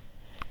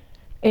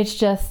it's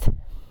just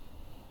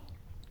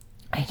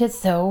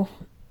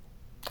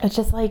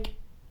like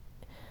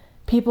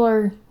people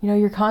are,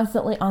 you're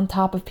constantly on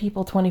top of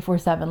people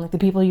 24/7. Like the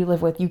people you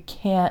live with, you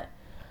can't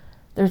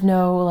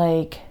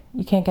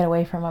get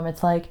away from them.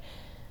 It's like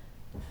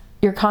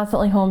you're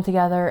constantly home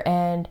together,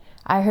 and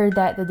I heard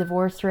that the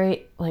divorce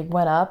rate like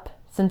went up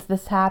since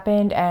this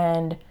happened,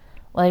 and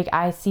like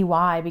I see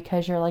why,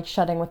 because you're like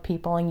shutting with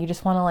people and you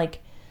just want to like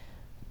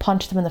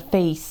punch them in the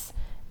face,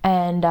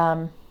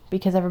 and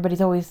because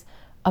everybody's always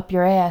up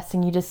your ass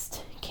and you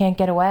just can't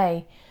get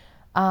away.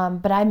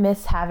 But I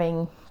miss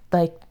having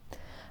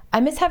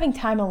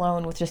time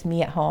alone with just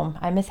me at home.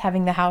 I miss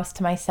having the house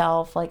to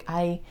myself. Like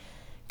I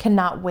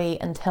cannot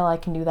wait until I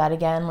can do that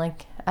again.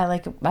 Like I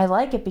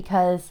like it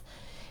because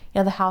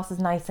the house is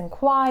nice and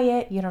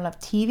quiet. You don't have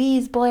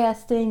TVs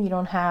blasting. You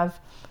don't have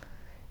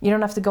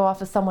to go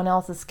off of someone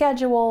else's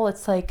schedule.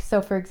 It's like,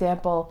 so for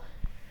example,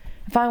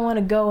 if I want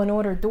to go and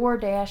order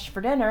DoorDash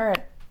for dinner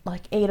at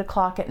like 8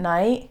 o'clock at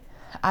night,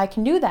 I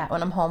can do that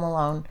when I'm home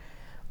alone.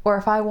 Or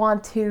if I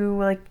want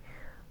to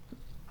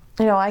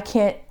I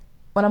can't,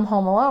 when I'm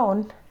home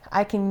alone,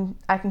 I can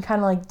kind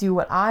of like do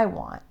what I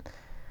want.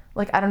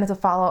 Like I don't have to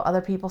follow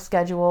other people's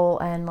schedule,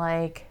 and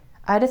like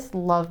I just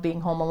love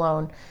being home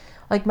alone.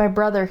 Like my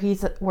brother,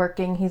 he's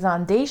working, he's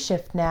on day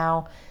shift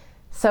now.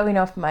 So,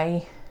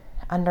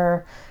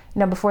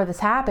 before this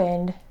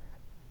happened,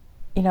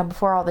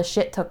 before all this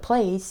shit took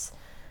place,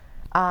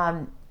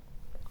 my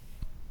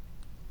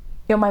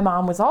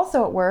mom was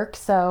also at work.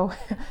 So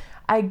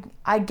I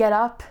get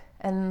up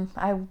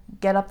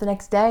the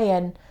next day,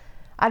 and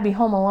I'd be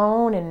home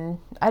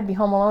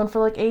alone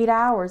for like 8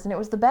 hours, and it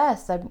was the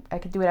best. I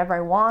could do whatever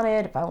I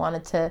wanted. If I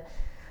wanted to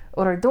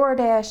order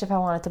DoorDash, if I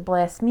wanted to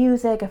blast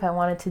music, if I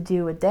wanted to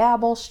do a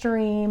dabble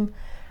stream,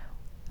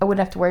 I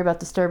wouldn't have to worry about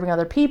disturbing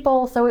other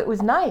people. So it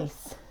was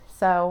nice.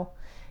 So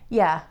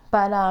yeah,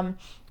 but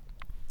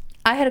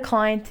I had a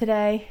client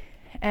today,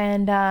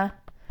 and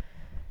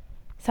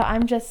so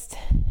I'm just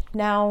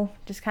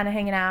kind of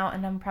hanging out,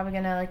 and I'm probably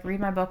gonna like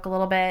read my book a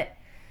little bit.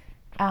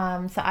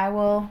 So I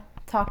will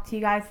talk to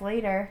you guys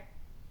later.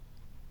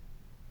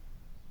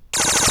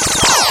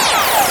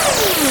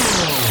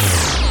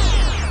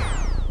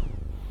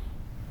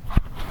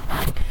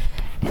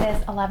 It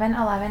is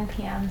 11:11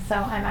 p.m. So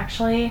I'm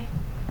actually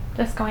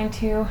just going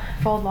to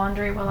fold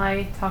laundry while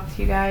I talk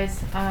to you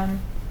guys.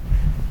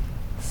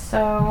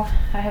 So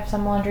I have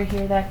some laundry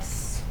here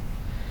that's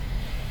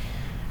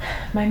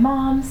my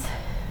mom's,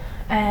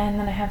 and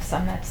then I have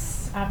some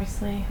that's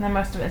obviously, and then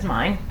most of it is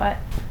mine, but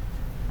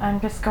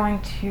I'm just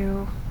going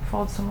to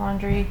fold some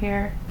laundry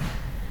here.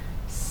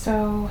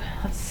 So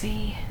let's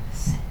see.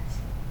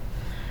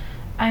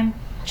 I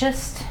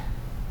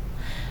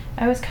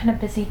was kind of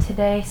busy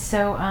today,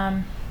 so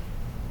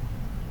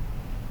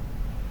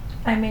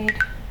I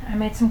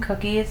made some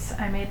cookies.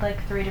 I made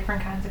like 3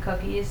 different kinds of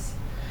cookies.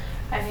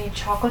 I made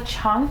chocolate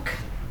chunk,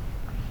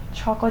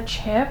 chocolate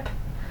chip,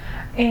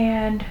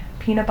 and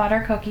peanut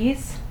butter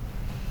cookies.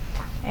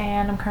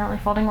 And I'm currently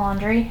folding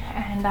laundry.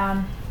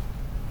 And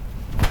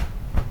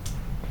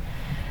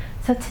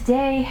so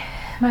today,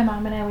 my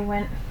mom and I, we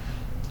went,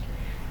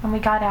 when we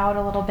got out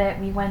a little bit,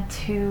 we went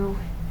to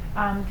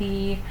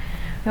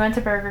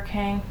Burger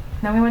King.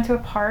 Then we went to a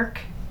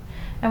park,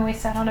 and we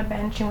sat on a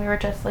bench, and we were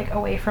just like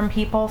away from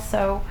people,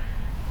 so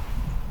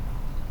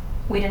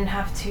we didn't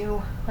have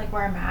to like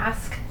wear a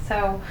mask.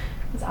 So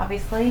it's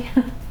obviously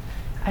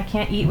I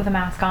can't eat with a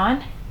mask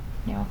on.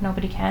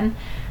 Nobody can.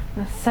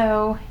 And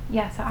so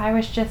yeah, so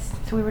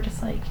we were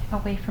just like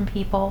away from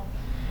people,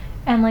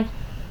 and like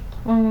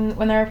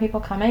when there were people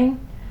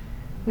coming,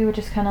 we would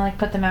just kind of like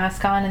put the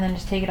mask on and then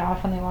just take it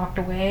off when they walked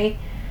away.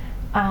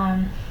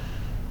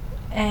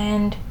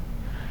 And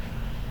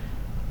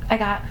I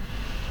got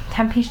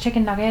 10-piece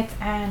chicken nuggets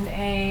and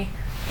a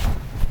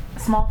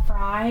small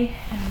fry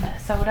and a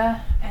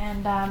soda,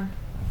 and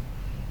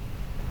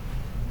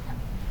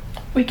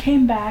we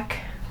came back.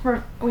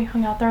 We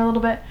hung out there a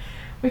little bit.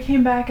 We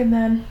came back, and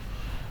then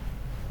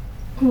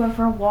we went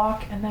for a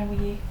walk, and then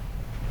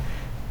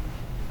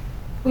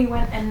we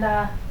went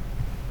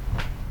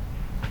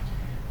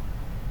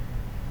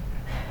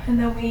and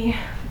then we,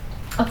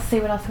 let's see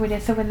what else we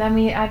did. So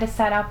I just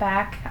sat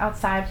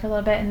outside for a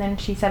little bit, and then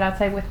she sat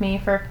outside with me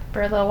for a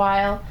little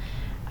while,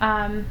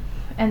 and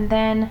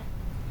then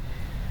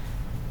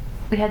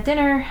we had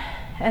dinner,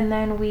 and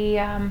then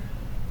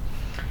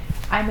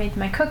I made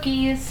my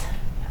cookies.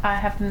 I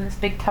have them in this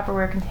big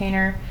Tupperware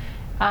container,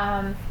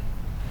 and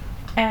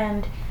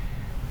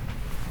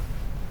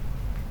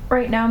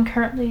right now I'm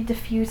currently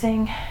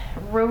diffusing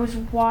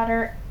rosewood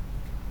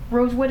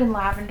and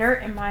lavender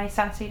in my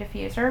Scentsy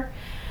diffuser.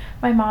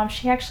 My mom,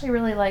 she actually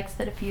really likes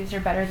the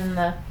diffuser better than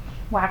the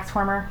wax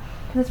warmer,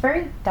 because it's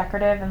very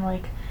decorative and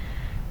like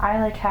I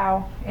like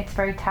how it's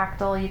very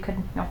tactile. You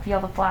could feel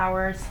the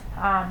flowers.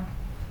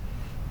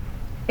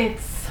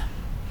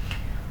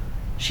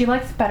 She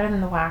likes it better than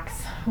the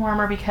wax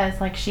warmer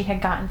because like she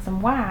had gotten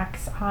some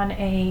wax on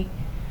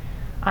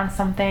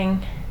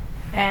something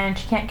and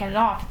she can't get it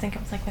off. I think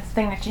it was like this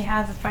thing that she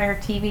has by her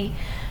TV,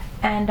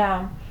 and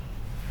I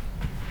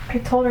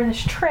told her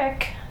this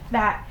trick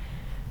that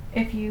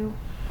if you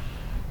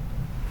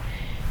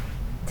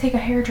take a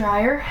hair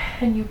dryer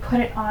and you put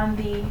it on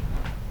the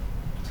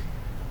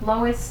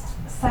lowest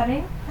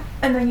setting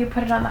and then you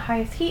put it on the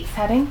highest heat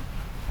setting,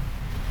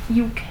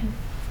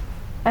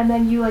 and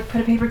then you like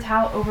put a paper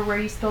towel over where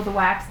you spilled the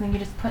wax, and then you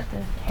just put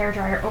the hair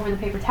dryer over the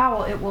paper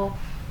towel, it will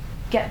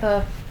get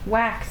the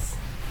wax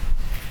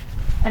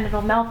and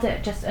it'll melt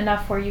it just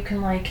enough where you can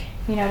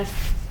it'll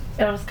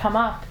just come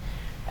up,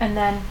 and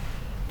then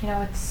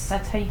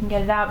that's how you can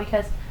get it out.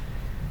 Because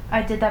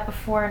I did that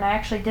before, and I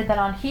actually did that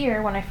on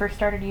here when I first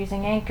started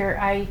using Anchor.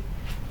 I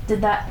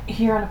did that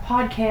here on a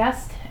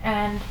podcast,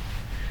 and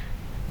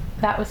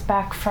that was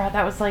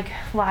that was like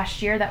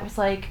last year. That was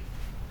like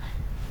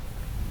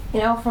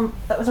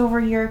that was over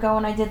a year ago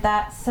when I did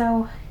that.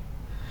 So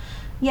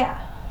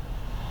yeah,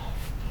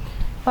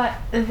 but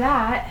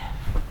that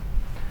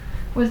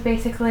was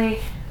basically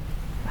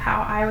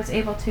how I was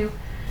able to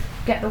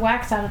get the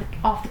wax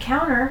off the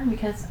counter,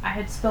 because I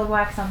had spilled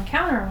wax on the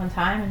counter one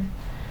time, and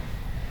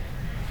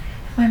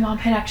my mom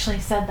had actually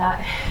said that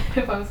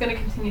if I was going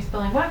to continue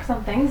spilling wax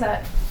on things,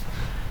 that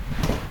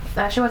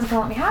she wasn't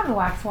going to let me have the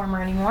wax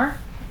warmer anymore,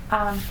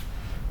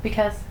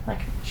 because I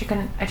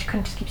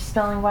couldn't just keep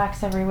spilling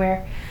wax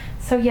everywhere.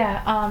 So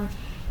yeah,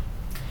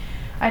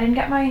 I didn't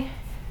get my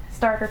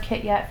starter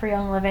kit yet for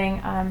Young Living.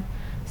 I'm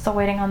still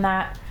waiting on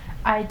that.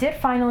 I did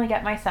finally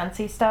get my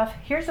Scentsy stuff.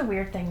 Here's a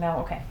weird thing though.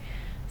 Okay,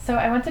 so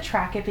I went to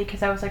track it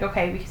because I was like,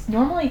 okay, because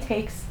normally it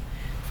takes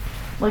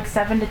like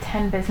 7 to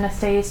 10 business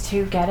days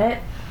to get it,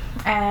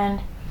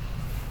 and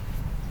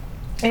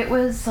it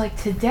was like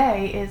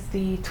today is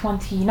the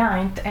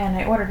 29th and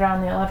I ordered it on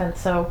the 11th,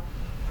 so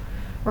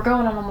we're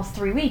going on almost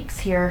 3 weeks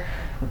here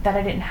that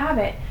I didn't have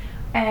it.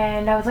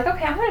 And I was like,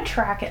 okay, I'm gonna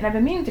track it, and I've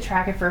been meaning to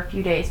track it for a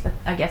few days, but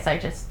I guess I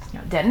just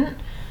didn't.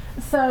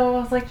 So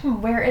I was like,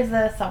 where is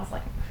this?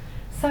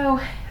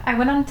 So I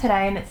went on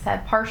today and it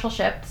said partial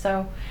shipped,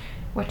 so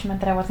which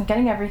meant that I wasn't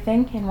getting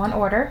everything in one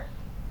order.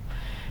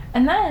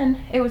 And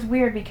then it was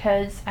weird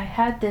because I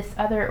had this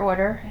other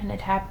order and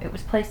it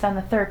was placed on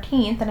the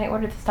 13th, and I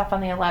ordered the stuff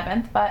on the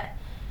 11th, but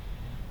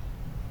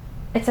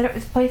it said it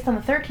was placed on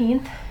the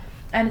 13th,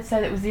 and it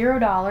said it was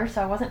 $0,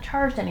 so I wasn't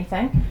charged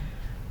anything,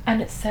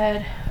 and it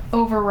said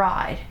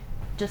override,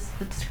 just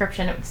the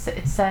description. It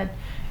said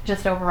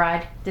just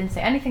override, didn't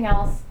say anything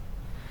else.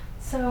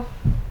 So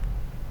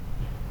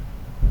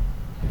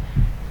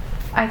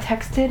I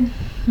texted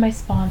my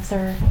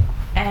sponsor,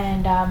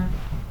 and I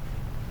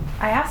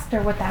asked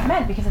her what that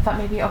meant, because I thought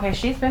maybe, okay,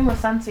 she's been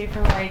with Scentsy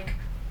for like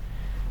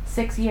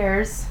 6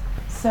 years,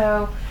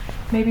 so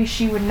maybe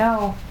she would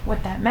know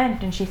what that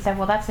meant. And she said,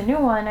 well, that's a new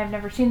one, I've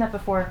never seen that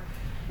before.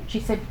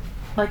 She said,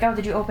 like, oh,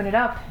 did you open it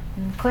up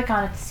and click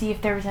on it to see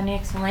if there was any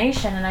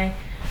explanation? And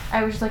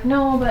I was just like,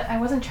 no, but I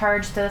wasn't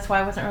charged, so that's why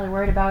I wasn't really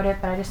worried about it,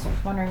 but I just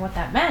was wondering what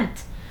that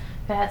meant,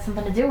 if it had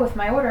something to do with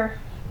my order.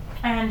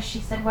 And she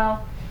said,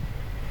 well,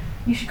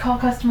 you should call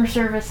customer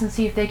service and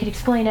see if they could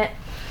explain it.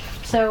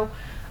 So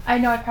I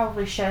know I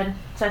probably should.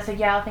 So I said,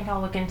 yeah, I think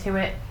I'll look into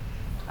it.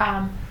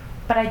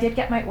 But I did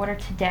get my order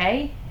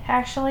today,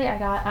 actually. I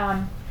got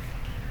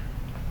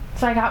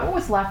what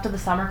was left of the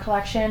summer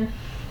collection,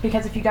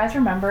 because if you guys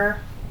remember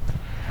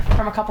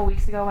from a couple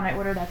weeks ago when I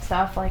ordered that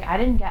stuff, like, I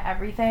didn't get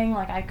everything.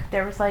 Like,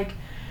 there was like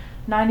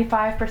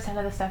 95%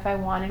 of the stuff I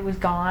wanted was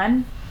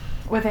gone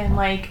within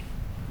like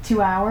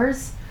 2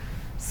 hours.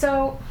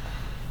 So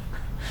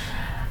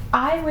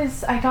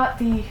I got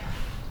the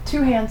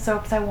 2 hand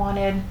soaps I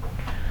wanted,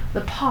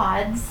 the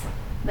pods,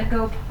 the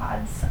Go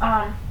pods,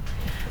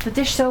 the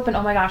dish soap, and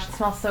oh my gosh, it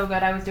smells so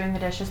good. I was doing the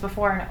dishes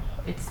before and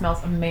it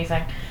smells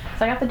amazing.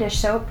 So I got the dish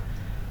soap,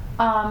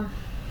 and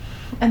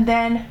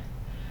then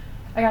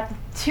I got the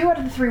 2 out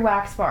of the 3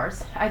 wax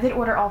bars. I did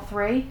order all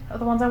 3 of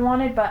the ones I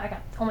wanted, but I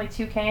got only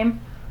 2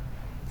 came,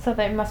 so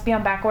they must be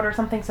on back order or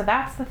something. So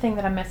that's the thing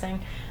that I'm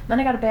missing. Then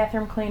I got a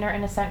bathroom cleaner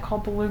in a scent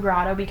called Blue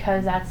Grotto,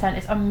 because that scent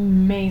is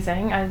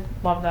amazing. I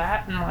love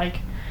that.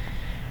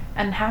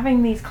 And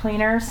having these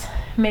cleaners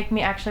make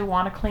me actually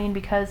want to clean,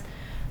 because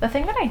the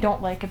thing that I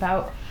don't like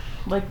about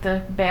like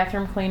the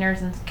bathroom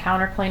cleaners and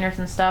counter cleaners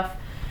and stuff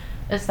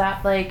is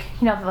that, like,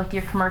 like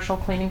your commercial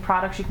cleaning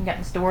products you can get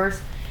in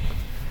stores,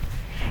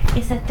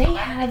 is that they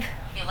have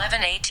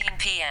 11:18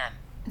 p.m.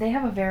 They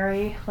have a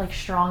very like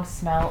strong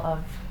smell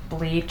of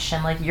bleach,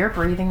 and like you're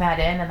breathing that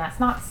in, and that's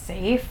not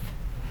safe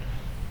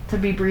to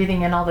be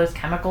breathing in all those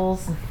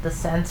chemicals and the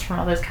scents from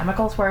all those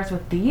chemicals. Whereas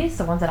with these,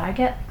 the ones that I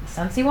get, the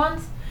Scentsy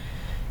ones,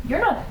 you're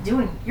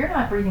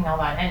not breathing all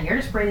that in. You're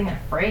just breathing in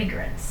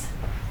fragrance.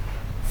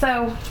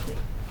 So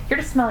you're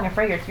just smelling a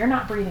fragrance. You're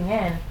not breathing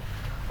in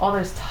all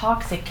those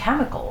toxic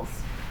chemicals.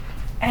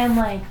 And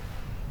like,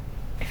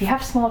 if you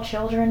have small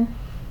children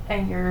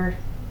and you're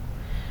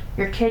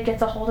your kid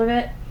gets a hold of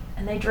it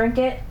and they drink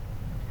it,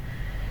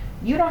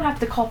 you don't have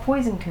to call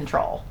poison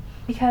control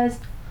because,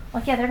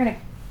 like, yeah,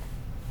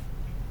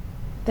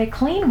 they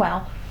clean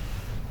well,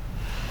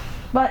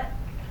 but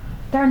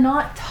they're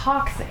not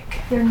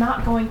toxic. They're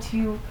not going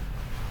to,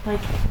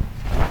 like,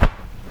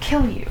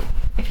 kill you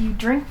if you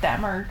drink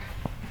them or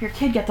if your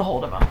kid gets a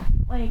hold of them.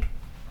 Like,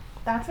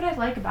 that's what I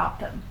like about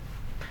them.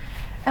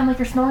 And, like,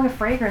 you're smelling a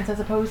fragrance as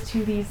opposed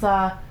to these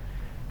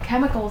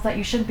chemicals that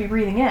you shouldn't be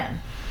breathing in.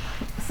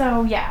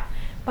 So, yeah.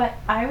 But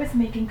I was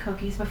making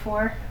cookies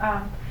before.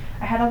 I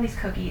had all these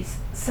cookies.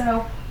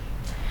 So,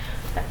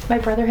 my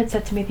brother had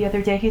said to me the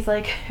other day, he's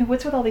like,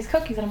 what's with all these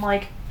cookies? And I'm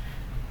like,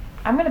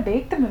 I'm going to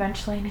bake them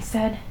eventually. And he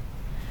said,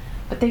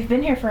 but they've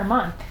been here for a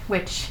month,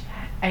 which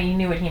I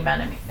knew what he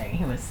meant. I mean,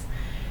 he was,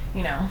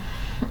 you know,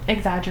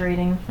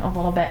 exaggerating a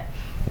little bit.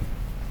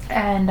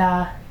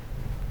 And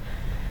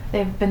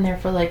they've been there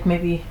for like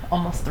maybe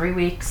almost 3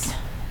 weeks.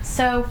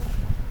 So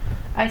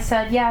I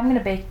said, yeah, I'm going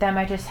to bake them.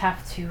 I just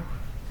have to.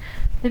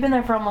 They've been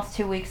there for almost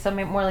 2 weeks, so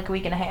maybe more like a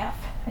week and a half,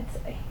 I'd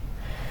say.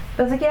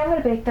 But I was like, yeah, I'm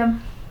going to bake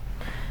them.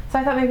 So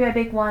I thought maybe I'd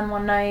bake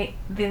one night,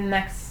 and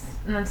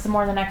then some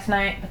more the next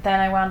night. But then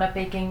I wound up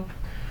baking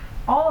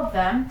all of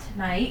them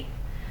tonight.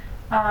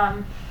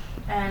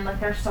 And like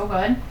they're so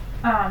good.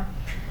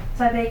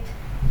 So I baked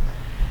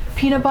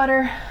peanut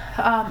butter,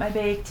 I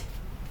baked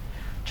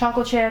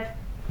chocolate chip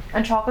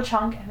and chocolate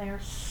chunk, and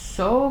they're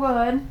so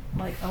good.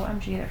 Like,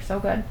 OMG, they're so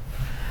good.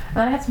 And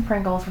then I had some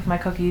Pringles with my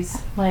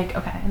cookies. Like,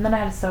 okay. And then I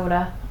had a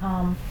soda.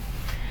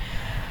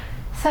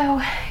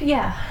 So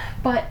yeah,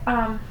 but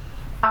I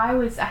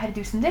had to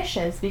do some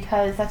dishes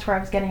because that's where I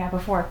was getting at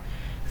before.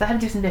 Because I had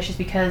to do some dishes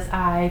because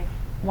I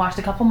washed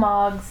a couple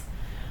mugs.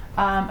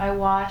 I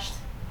washed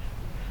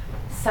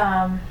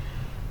some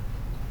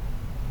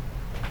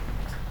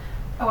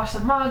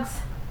mugs,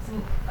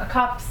 some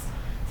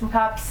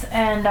cups,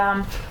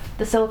 and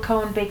the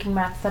silicone baking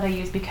mats that I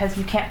use because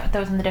you can't put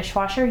those in the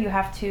dishwasher. You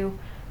have to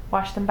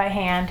wash them by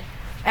hand.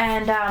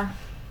 And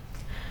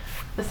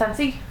the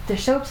Scentsy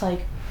dish soaps,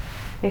 like,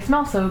 they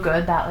smell so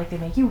good that like they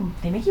make you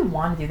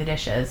want to do the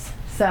dishes.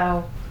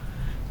 So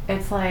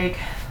it's like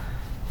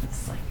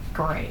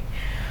great.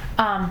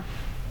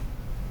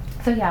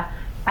 So yeah,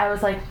 I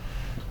was like,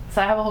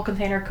 so I have a whole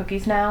container of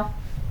cookies now.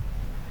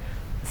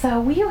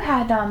 So we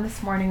had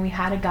this morning we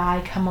had a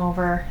guy come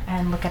over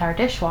and look at our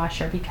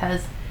dishwasher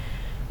because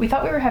we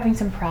thought we were having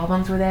some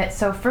problems with it.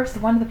 So first,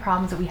 one of the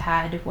problems that we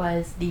had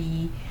was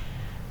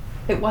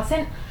it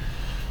wasn't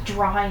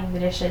drying the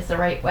dishes the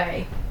right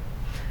way.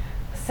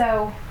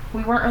 So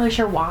we weren't really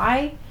sure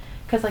why,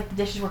 because like the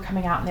dishes were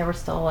coming out and they were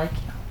still like,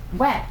 you know,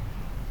 wet,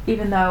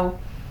 even though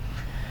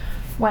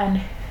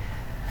when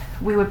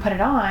we would put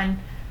it on,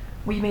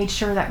 we made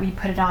sure that we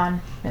put it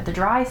on at the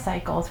dry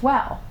cycle as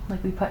well.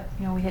 Like we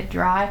hit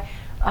dry,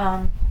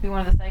 be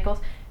one of the cycles,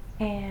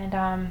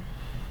 and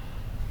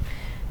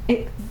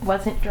it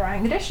wasn't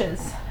drying the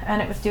dishes,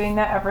 and it was doing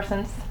that ever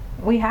since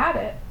we had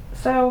it.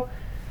 So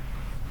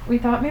we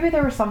thought maybe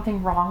there was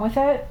something wrong with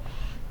it.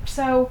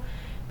 So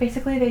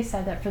basically they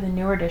said that for the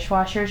newer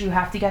dishwashers you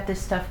have to get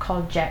this stuff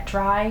called Jet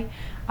Dry.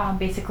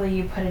 Basically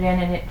you put it in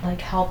and it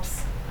like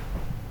helps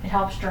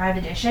dry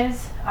the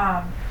dishes.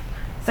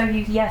 So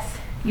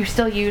you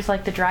still use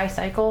like the dry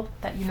cycle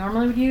that you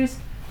normally would use,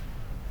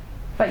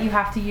 but you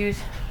have to use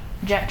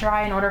Jet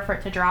Dry in order for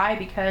it to dry,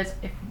 because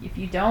if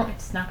you don't,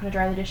 it's not going to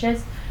dry the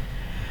dishes.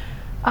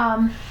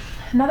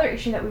 Another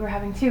issue that we were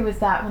having too was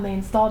that when they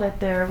installed it,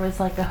 there was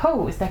like a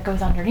hose that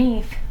goes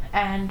underneath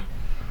and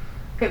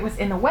it was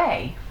in the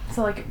way.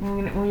 So like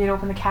when you'd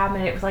open the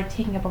cabinet, it was like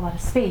taking up a lot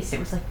of space. It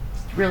was like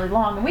really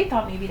long, and we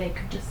thought maybe they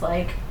could just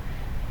cut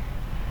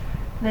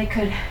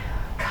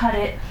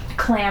it,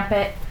 clamp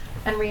it,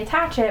 and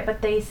reattach it.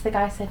 But the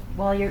guy said,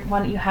 well, why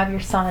don't you have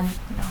your son,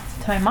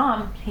 to my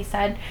mom, he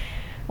said,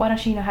 why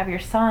don't you have your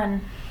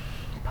son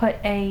put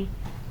a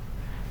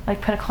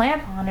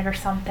clamp on it or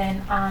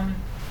something.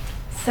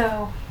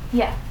 So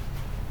yeah,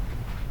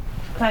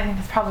 I think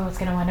that's probably what's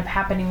going to end up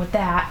happening with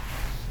that.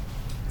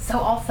 So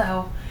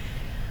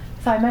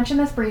I mentioned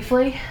this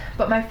briefly,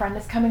 but my friend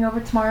is coming over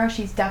tomorrow.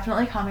 She's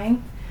definitely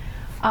coming.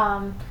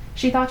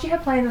 She thought she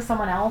had plans with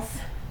someone else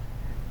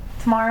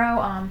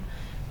tomorrow,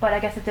 but I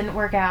guess it didn't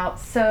work out.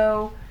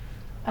 So,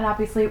 and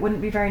obviously it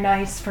wouldn't be very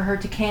nice for her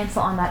to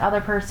cancel on that other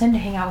person to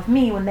hang out with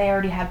me when they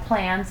already had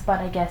plans,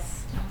 but I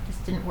guess this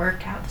didn't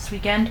work out this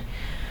weekend.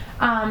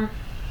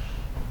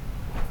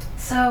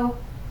 So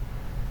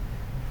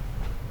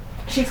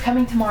she's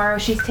coming tomorrow.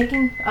 She's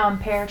taking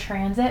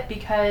paratransit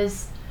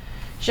because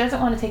she doesn't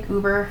want to take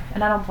Uber,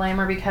 and I don't blame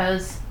her,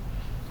 because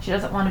she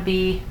doesn't want to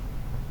be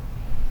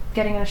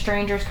getting in a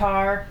stranger's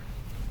car,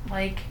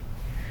 like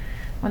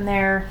when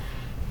they're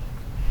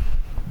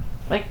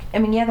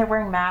they're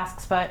wearing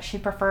masks, but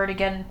she'd prefer to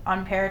get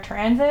on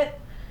paratransit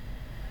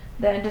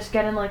than just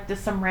get in like this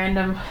some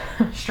random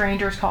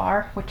stranger's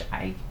car, which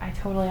I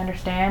totally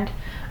understand.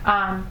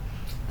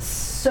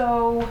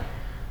 So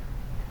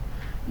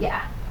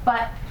yeah,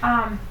 but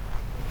I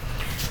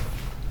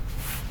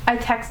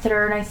texted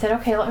her and I said,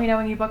 okay, let me know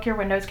when you book your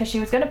windows, because she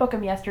was going to book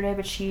them yesterday,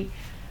 but she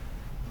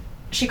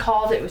she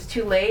called, it was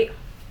too late.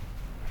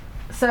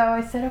 So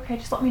I said, okay,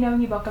 just let me know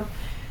when you book them.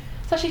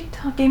 So she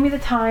gave me the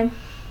time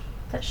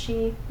that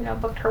she,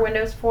 booked her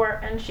windows for,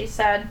 and she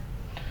said,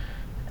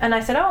 and I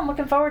said, oh, I'm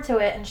looking forward to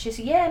it. And she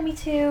said, yeah, me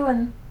too.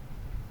 And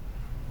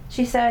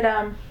she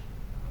said,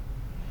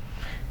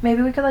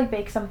 maybe we could like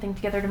bake something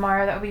together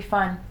tomorrow. That would be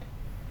fun.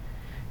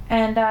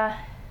 And I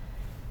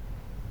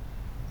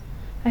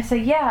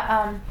said,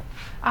 yeah,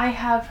 I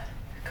have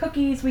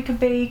cookies we could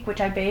bake,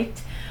 which I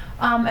baked.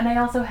 And I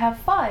also have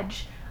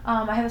fudge.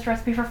 I have this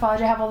recipe for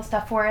fudge. I have all the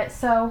stuff for it.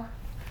 So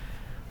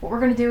what we're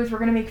going to do is we're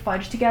going to make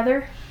fudge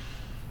together.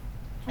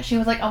 She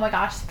was like, oh my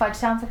gosh, fudge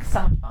sounds like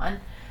so much fun.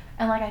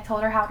 And like I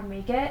told her how to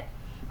make it,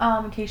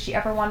 in case she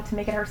ever wanted to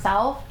make it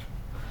herself.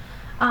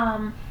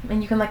 And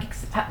you can like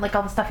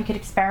all the stuff you could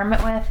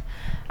experiment with.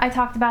 I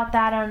talked about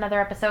that on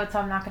another episode, so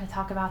I'm not going to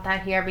talk about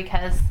that here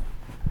because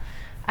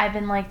I've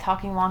been like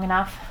talking long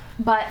enough.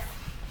 But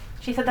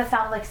she said that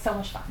sounded like so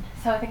much fun.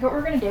 So I think what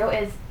we're going to do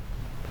is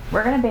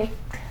we're going to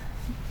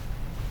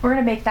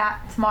bake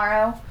that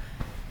tomorrow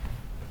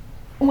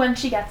when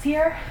she gets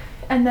here,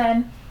 and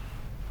then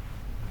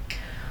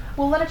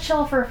we'll let it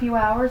chill for a few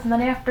hours, and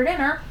then after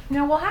dinner,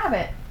 we'll have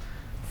it.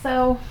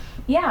 So,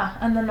 yeah,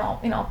 and then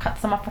I'll cut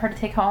some up for her to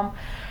take home.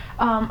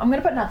 I'm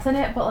gonna put nuts in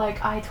it, but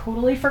like I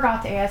totally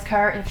forgot to ask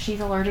her if she's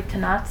allergic to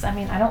nuts. I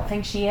mean, I don't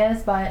think she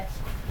is, but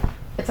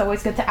it's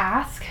always good to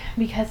ask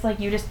because like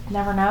you just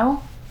never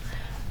know.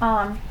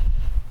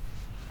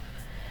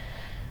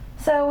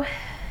 So,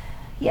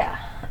 yeah,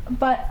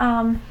 but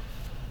I'm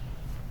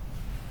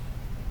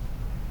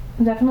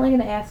definitely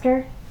gonna ask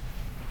her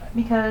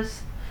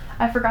because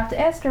I forgot to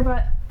ask her,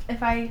 but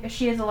if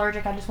she is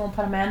allergic, I just won't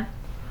put them in.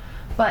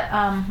 But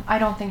I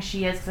don't think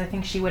she is because I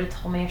think she would have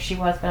told me if she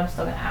was, but I'm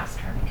still going to ask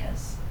her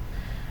because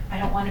I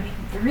don't want to be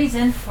the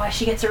reason why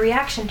she gets a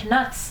reaction to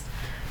nuts.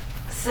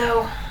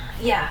 So,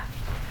 yeah.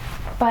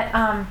 But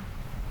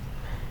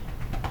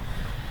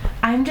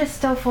I'm just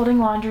still folding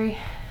laundry,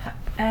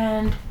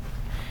 and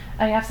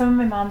I have some of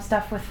my mom's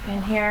stuff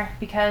in here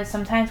because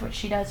sometimes what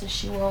she does is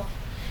she will,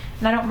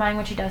 and I don't mind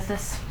when she does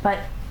this, but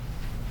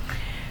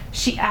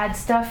she adds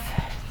stuff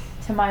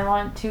to my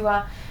lawn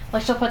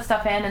like she'll put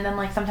stuff in, and then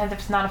like sometimes if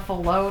it's not a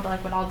full load,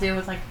 like what I'll do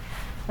is like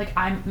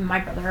my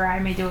brother or I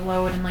may do a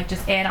load and like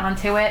just add on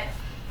to it.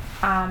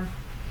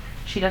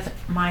 She doesn't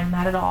mind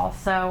that at all.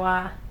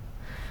 So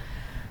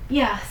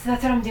yeah, so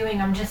that's what I'm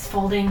doing. I'm just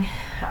folding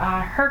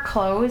her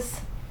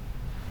clothes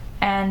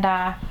and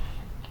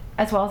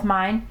as well as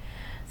mine.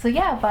 So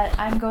yeah, but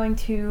I'm going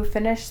to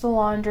finish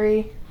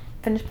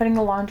putting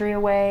the laundry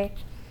away,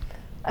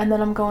 and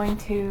then I'm going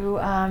to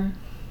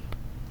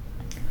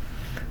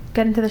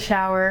get into the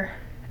shower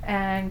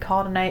and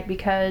call it a night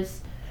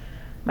because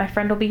my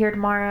friend will be here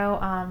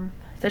tomorrow.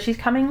 So she's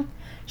coming.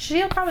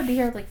 She'll probably be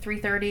here at like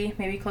 3:30,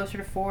 maybe closer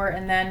to 4,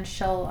 and then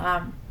she'll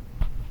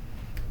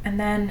and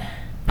then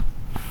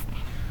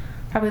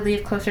probably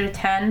leave closer to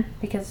 10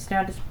 because it's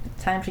now just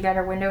time to get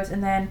her windows.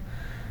 And then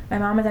my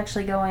mom is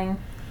actually going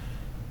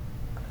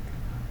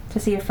to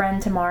see a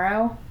friend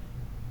tomorrow.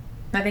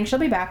 I think she'll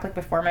be back like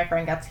before my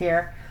friend gets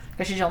here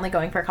because she's only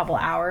going for a couple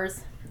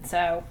hours.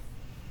 So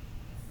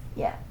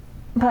yeah,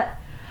 but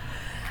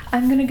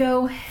I'm gonna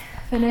go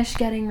finish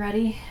getting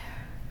ready,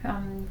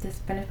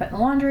 just finish putting the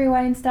laundry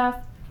away and stuff.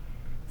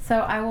 So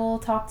I will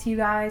talk to you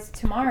guys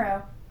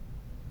tomorrow.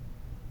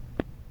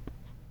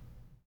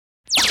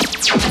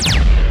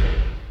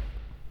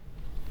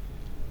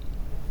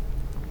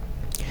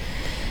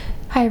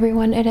 Hi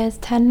everyone, it is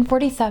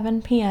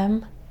 10:47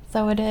 p.m.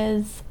 So it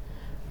is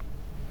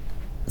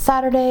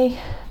Saturday,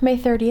 May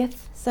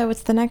 30th, so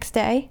it's the next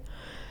day.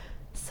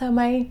 So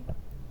my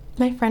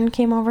friend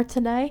came over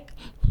today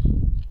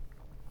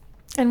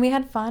and we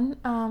had fun.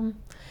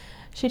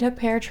 She took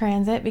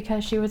paratransit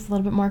because she was a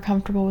little bit more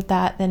comfortable with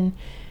that than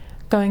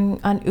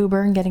going on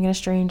Uber and getting in a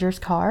stranger's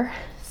car.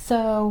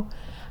 So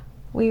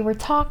we were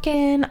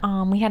talking,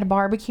 we had a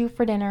barbecue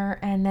for dinner,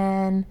 and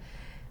then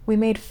we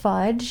made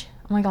fudge.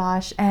 Oh my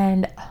gosh,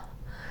 and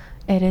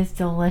it is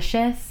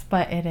delicious,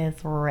 but it is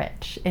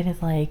rich.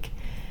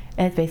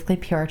 It's basically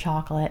pure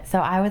chocolate. So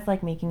I was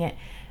like making it,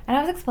 and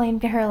I was explaining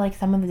to her like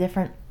some of the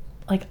different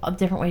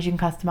ways you can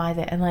customize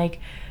it, and like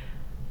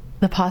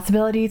the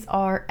possibilities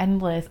are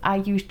endless. I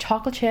used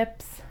chocolate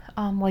chips.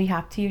 I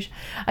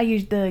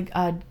used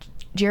the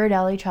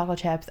Ghirardelli chocolate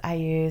chips. I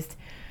used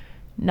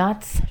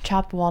nuts,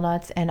 chopped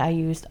walnuts, and I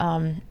used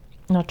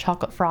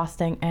chocolate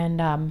frosting,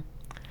 and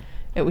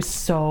it was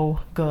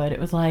so good. It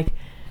was like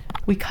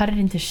we cut it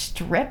into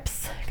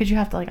strips because you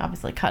have to like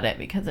obviously cut it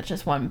because it's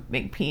just one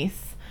big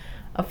piece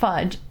of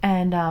fudge,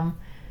 and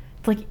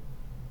it's like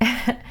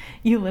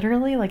you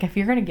literally, like, if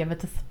you're gonna give it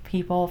to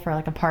people for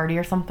like a party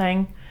or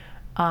something,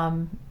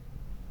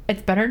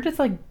 it's better to just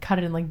like cut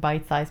it in like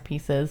bite-sized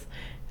pieces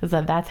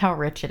because that's how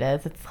rich it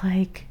is. It's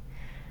like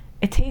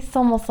it tastes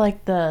almost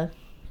like the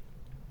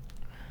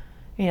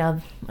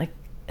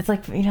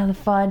the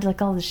fudge,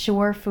 like all the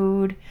shore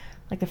food,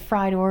 like the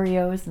fried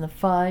Oreos and the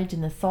fudge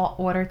and the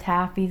saltwater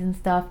taffies and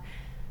stuff,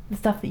 the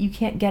stuff that you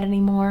can't get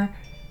anymore.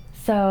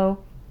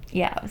 So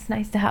yeah, it was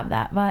nice to have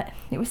that, but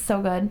it was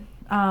so good.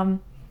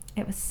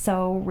 It was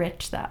so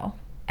rich though.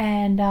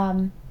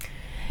 And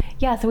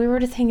yeah, so we were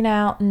just hanging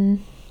out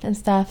and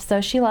stuff.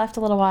 So she left a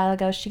little while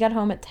ago. She got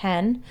home at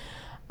 10.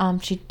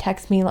 She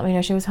texted me, let me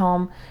know she was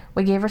home.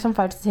 We gave her some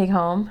fudge to take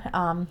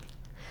home.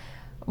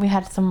 We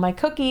had some of my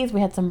cookies.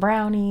 We had some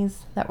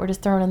brownies that were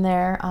just thrown in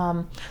there.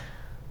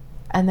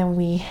 And then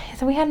we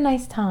had a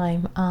nice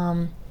time.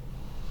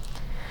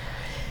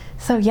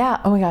 So yeah,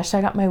 oh my gosh,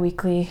 I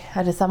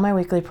just saw my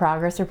weekly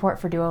progress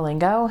report for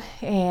Duolingo,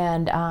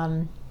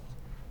 and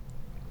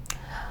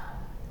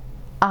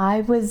I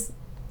was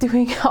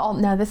doing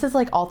now this is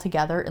like all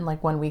together in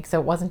like 1 week, so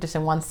it wasn't just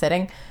in one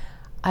sitting.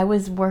 I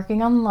was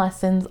working on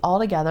lessons all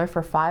together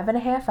for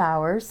 5.5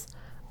 hours.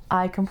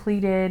 I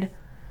completed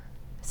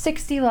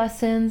 60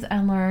 lessons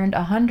and learned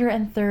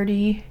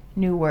 130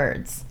 new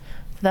words.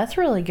 So that's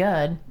really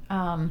good.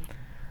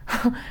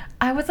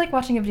 I was like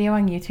watching a video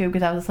on YouTube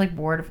because I was like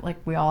bored of like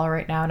we all are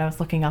right now, and I was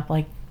looking up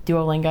like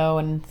Duolingo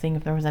and seeing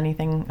if there was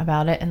anything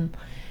about it, and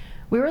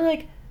we were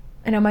like,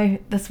 I know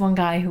this one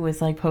guy who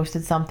was like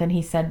posted something,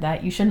 he said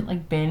that you shouldn't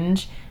like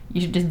binge,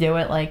 you should just do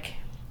it like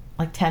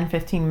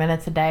 10-15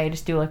 minutes a day,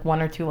 just do like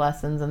 1 or 2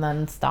 lessons and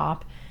then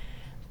stop.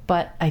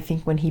 But I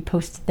think when he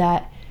posted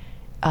that,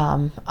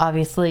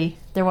 obviously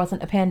there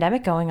wasn't a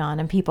pandemic going on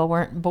and people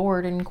weren't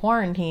bored in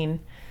quarantine.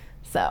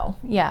 So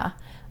yeah.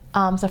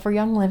 So for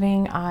Young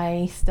Living,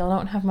 I still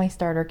don't have my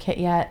starter kit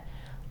yet.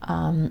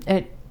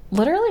 It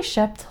literally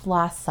shipped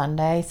last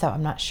Sunday, so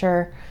I'm not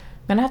sure.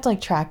 I'm gonna have to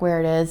like track where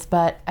it is,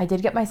 but I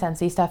did get my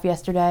Scentsy stuff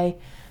yesterday.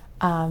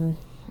 And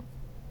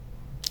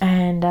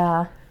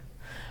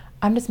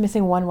I'm just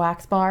missing 1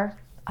 wax bar.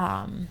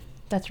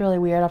 That's really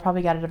weird. I'll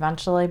probably get it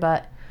eventually,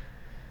 but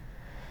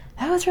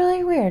that was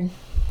really weird.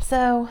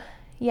 So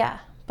yeah,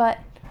 but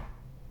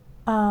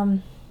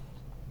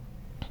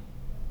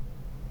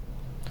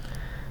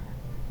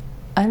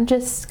I'm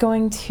just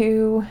going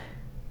to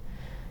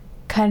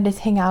kind of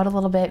just hang out a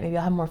little bit. Maybe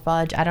I'll have more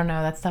fudge. I don't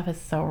know. That stuff is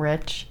so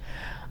rich.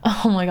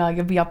 Oh my God, I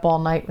could be up all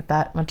night with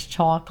that much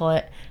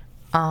chocolate.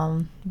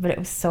 But it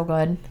was so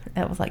good.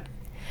 It was like,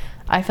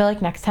 I feel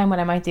like next time what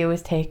I might do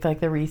is take like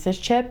the Reese's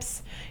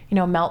chips,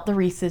 melt the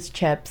Reese's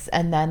chips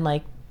and then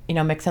like,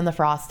 mix in the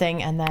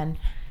frosting, and then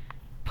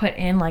put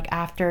in like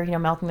after,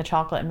 melting the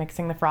chocolate and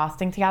mixing the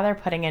frosting together,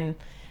 putting in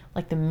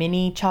like the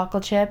mini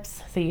chocolate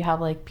chips. So you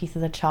have like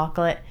pieces of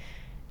chocolate.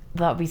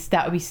 That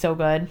would be so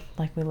good.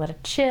 Like we let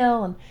it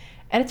chill,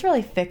 and it's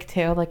really thick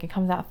too. Like it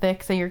comes out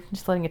thick, so you're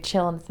just letting it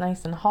chill, and it's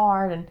nice and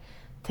hard and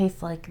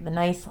tastes like the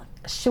nice like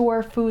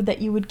Sure food that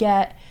you would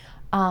get.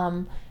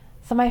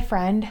 So my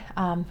friend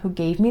who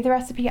gave me the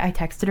recipe, I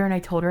texted her and I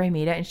told her I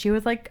made it, and she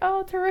was like,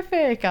 "Oh,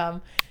 terrific!"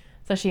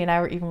 So she and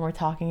I were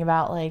talking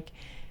about like,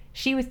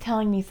 she was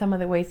telling me some of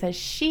the ways that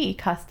she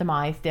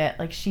customized it.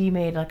 Like she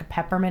made like a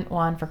peppermint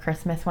one for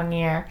Christmas one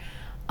year.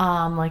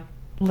 Like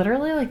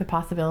literally like the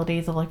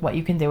possibilities of like what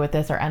you can do with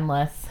this are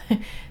endless.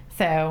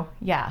 So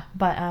yeah,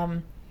 but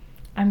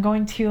I'm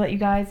going to let you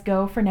guys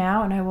go for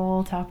now, and I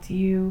will talk to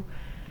you.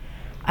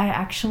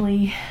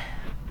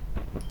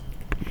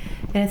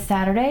 It's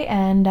Saturday,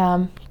 and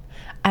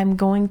I'm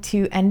going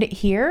to end it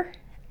here.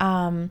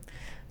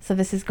 So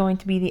this is going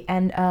to be the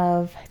end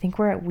of, I think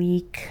we're at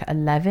week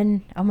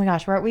 11. Oh my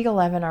gosh, we're at week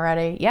 11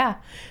 already. Yeah,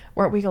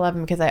 we're at week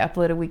 11 because I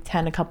uploaded week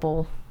 10 a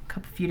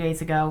few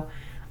days ago.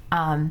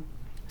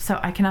 So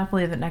I cannot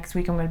believe that next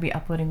week I'm going to be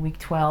uploading week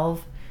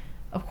 12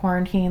 of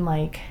quarantine.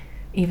 Like,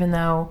 even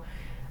though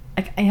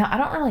like, I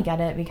don't really get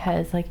it,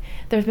 because like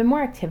there's been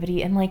more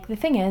activity, and like the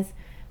thing is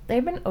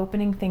they've been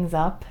opening things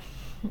up.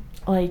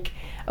 Like,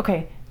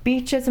 okay,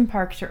 beaches and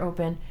parks are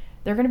open.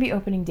 They're going to be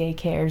opening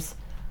daycares.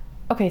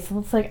 Okay, so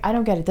it's like, I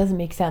don't get it. It doesn't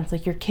make sense.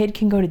 Like, your kid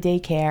can go to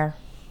daycare,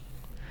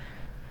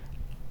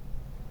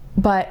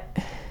 but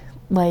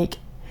like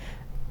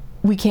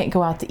we can't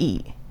go out to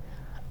eat.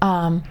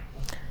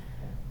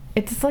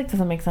 It just like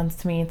doesn't make sense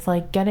to me. It's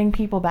like getting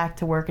people back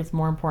to work is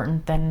more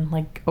important than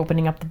like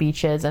opening up the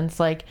beaches. And it's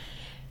like,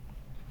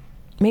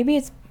 maybe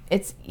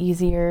it's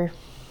easier,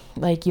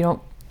 like it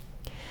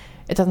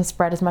doesn't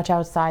spread as much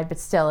outside, but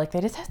still, like,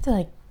 they just have to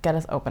like get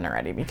us open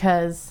already,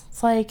 because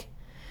it's like,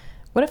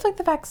 what if like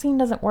the vaccine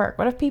doesn't work?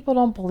 What if people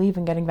don't believe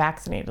in getting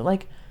vaccinated?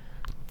 Like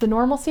the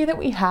normalcy that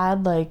we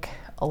had like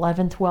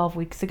 11-12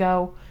 weeks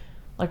ago,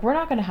 like we're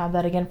not going to have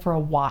that again for a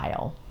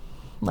while.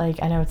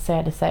 Like, I know it's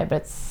sad to say,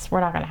 but we're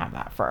not going to have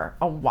that for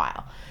a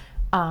while.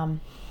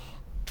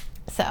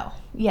 So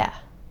yeah,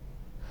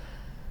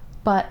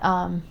 but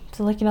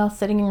so like,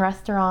 sitting in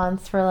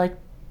restaurants for like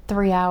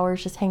 3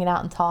 hours, just hanging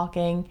out and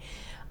talking,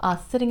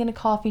 sitting in a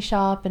coffee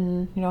shop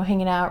and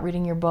hanging out,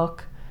 reading your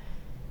book,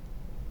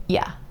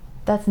 yeah,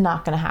 that's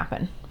not going to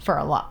happen for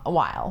a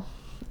while.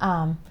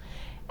 And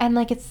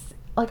like, it's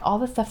like all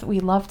the stuff that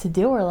we love to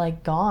do are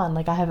like gone.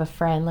 Like I have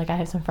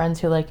some friends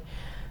who like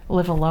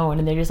live alone,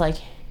 and they're just like,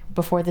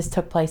 before this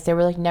took place, they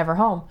were like never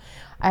home.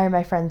 I heard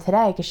my friend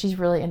today, because she's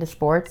really into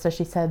sports, so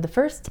she said the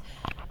first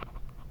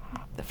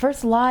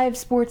live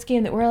sports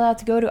game that we're allowed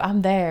to go to,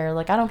 I'm there.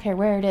 Like, I don't care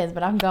where it is,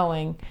 but I'm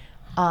going.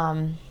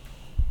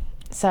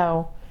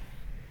 So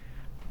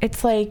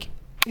it's like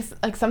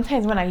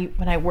sometimes when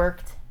I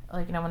worked,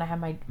 like, you know, when I had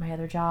my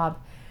other job,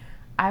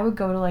 I would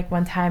go to, like,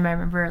 one time I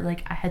remember,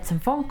 like, I had some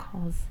phone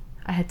calls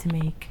I had to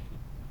make.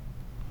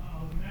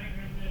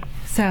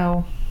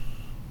 So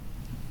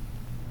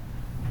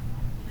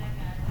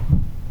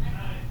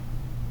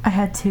I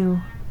had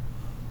to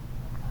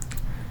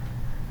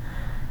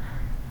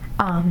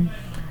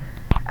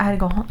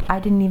go home. I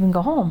didn't even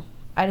go home.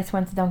 I just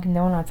went to Dunkin'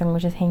 Donuts and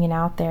was just hanging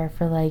out there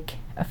for like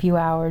a few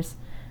hours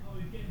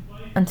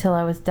until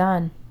I was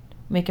done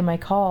making my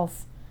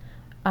calls.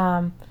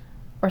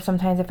 Or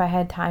sometimes if I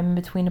had time in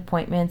between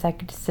appointments, I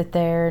could just sit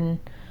there and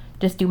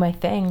just do my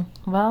thing.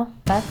 Well,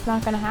 that's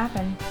not gonna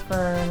happen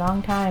for a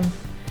long time.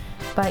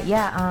 But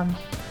yeah,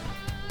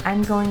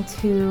 I'm going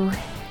to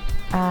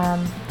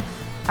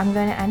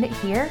end it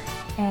here,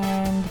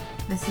 and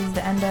this is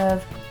the end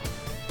of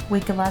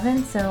week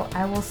 11, so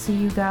I will see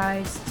you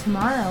guys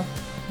tomorrow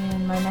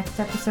in my next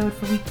episode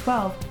for week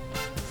 12.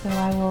 So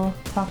I will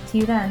talk to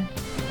you then.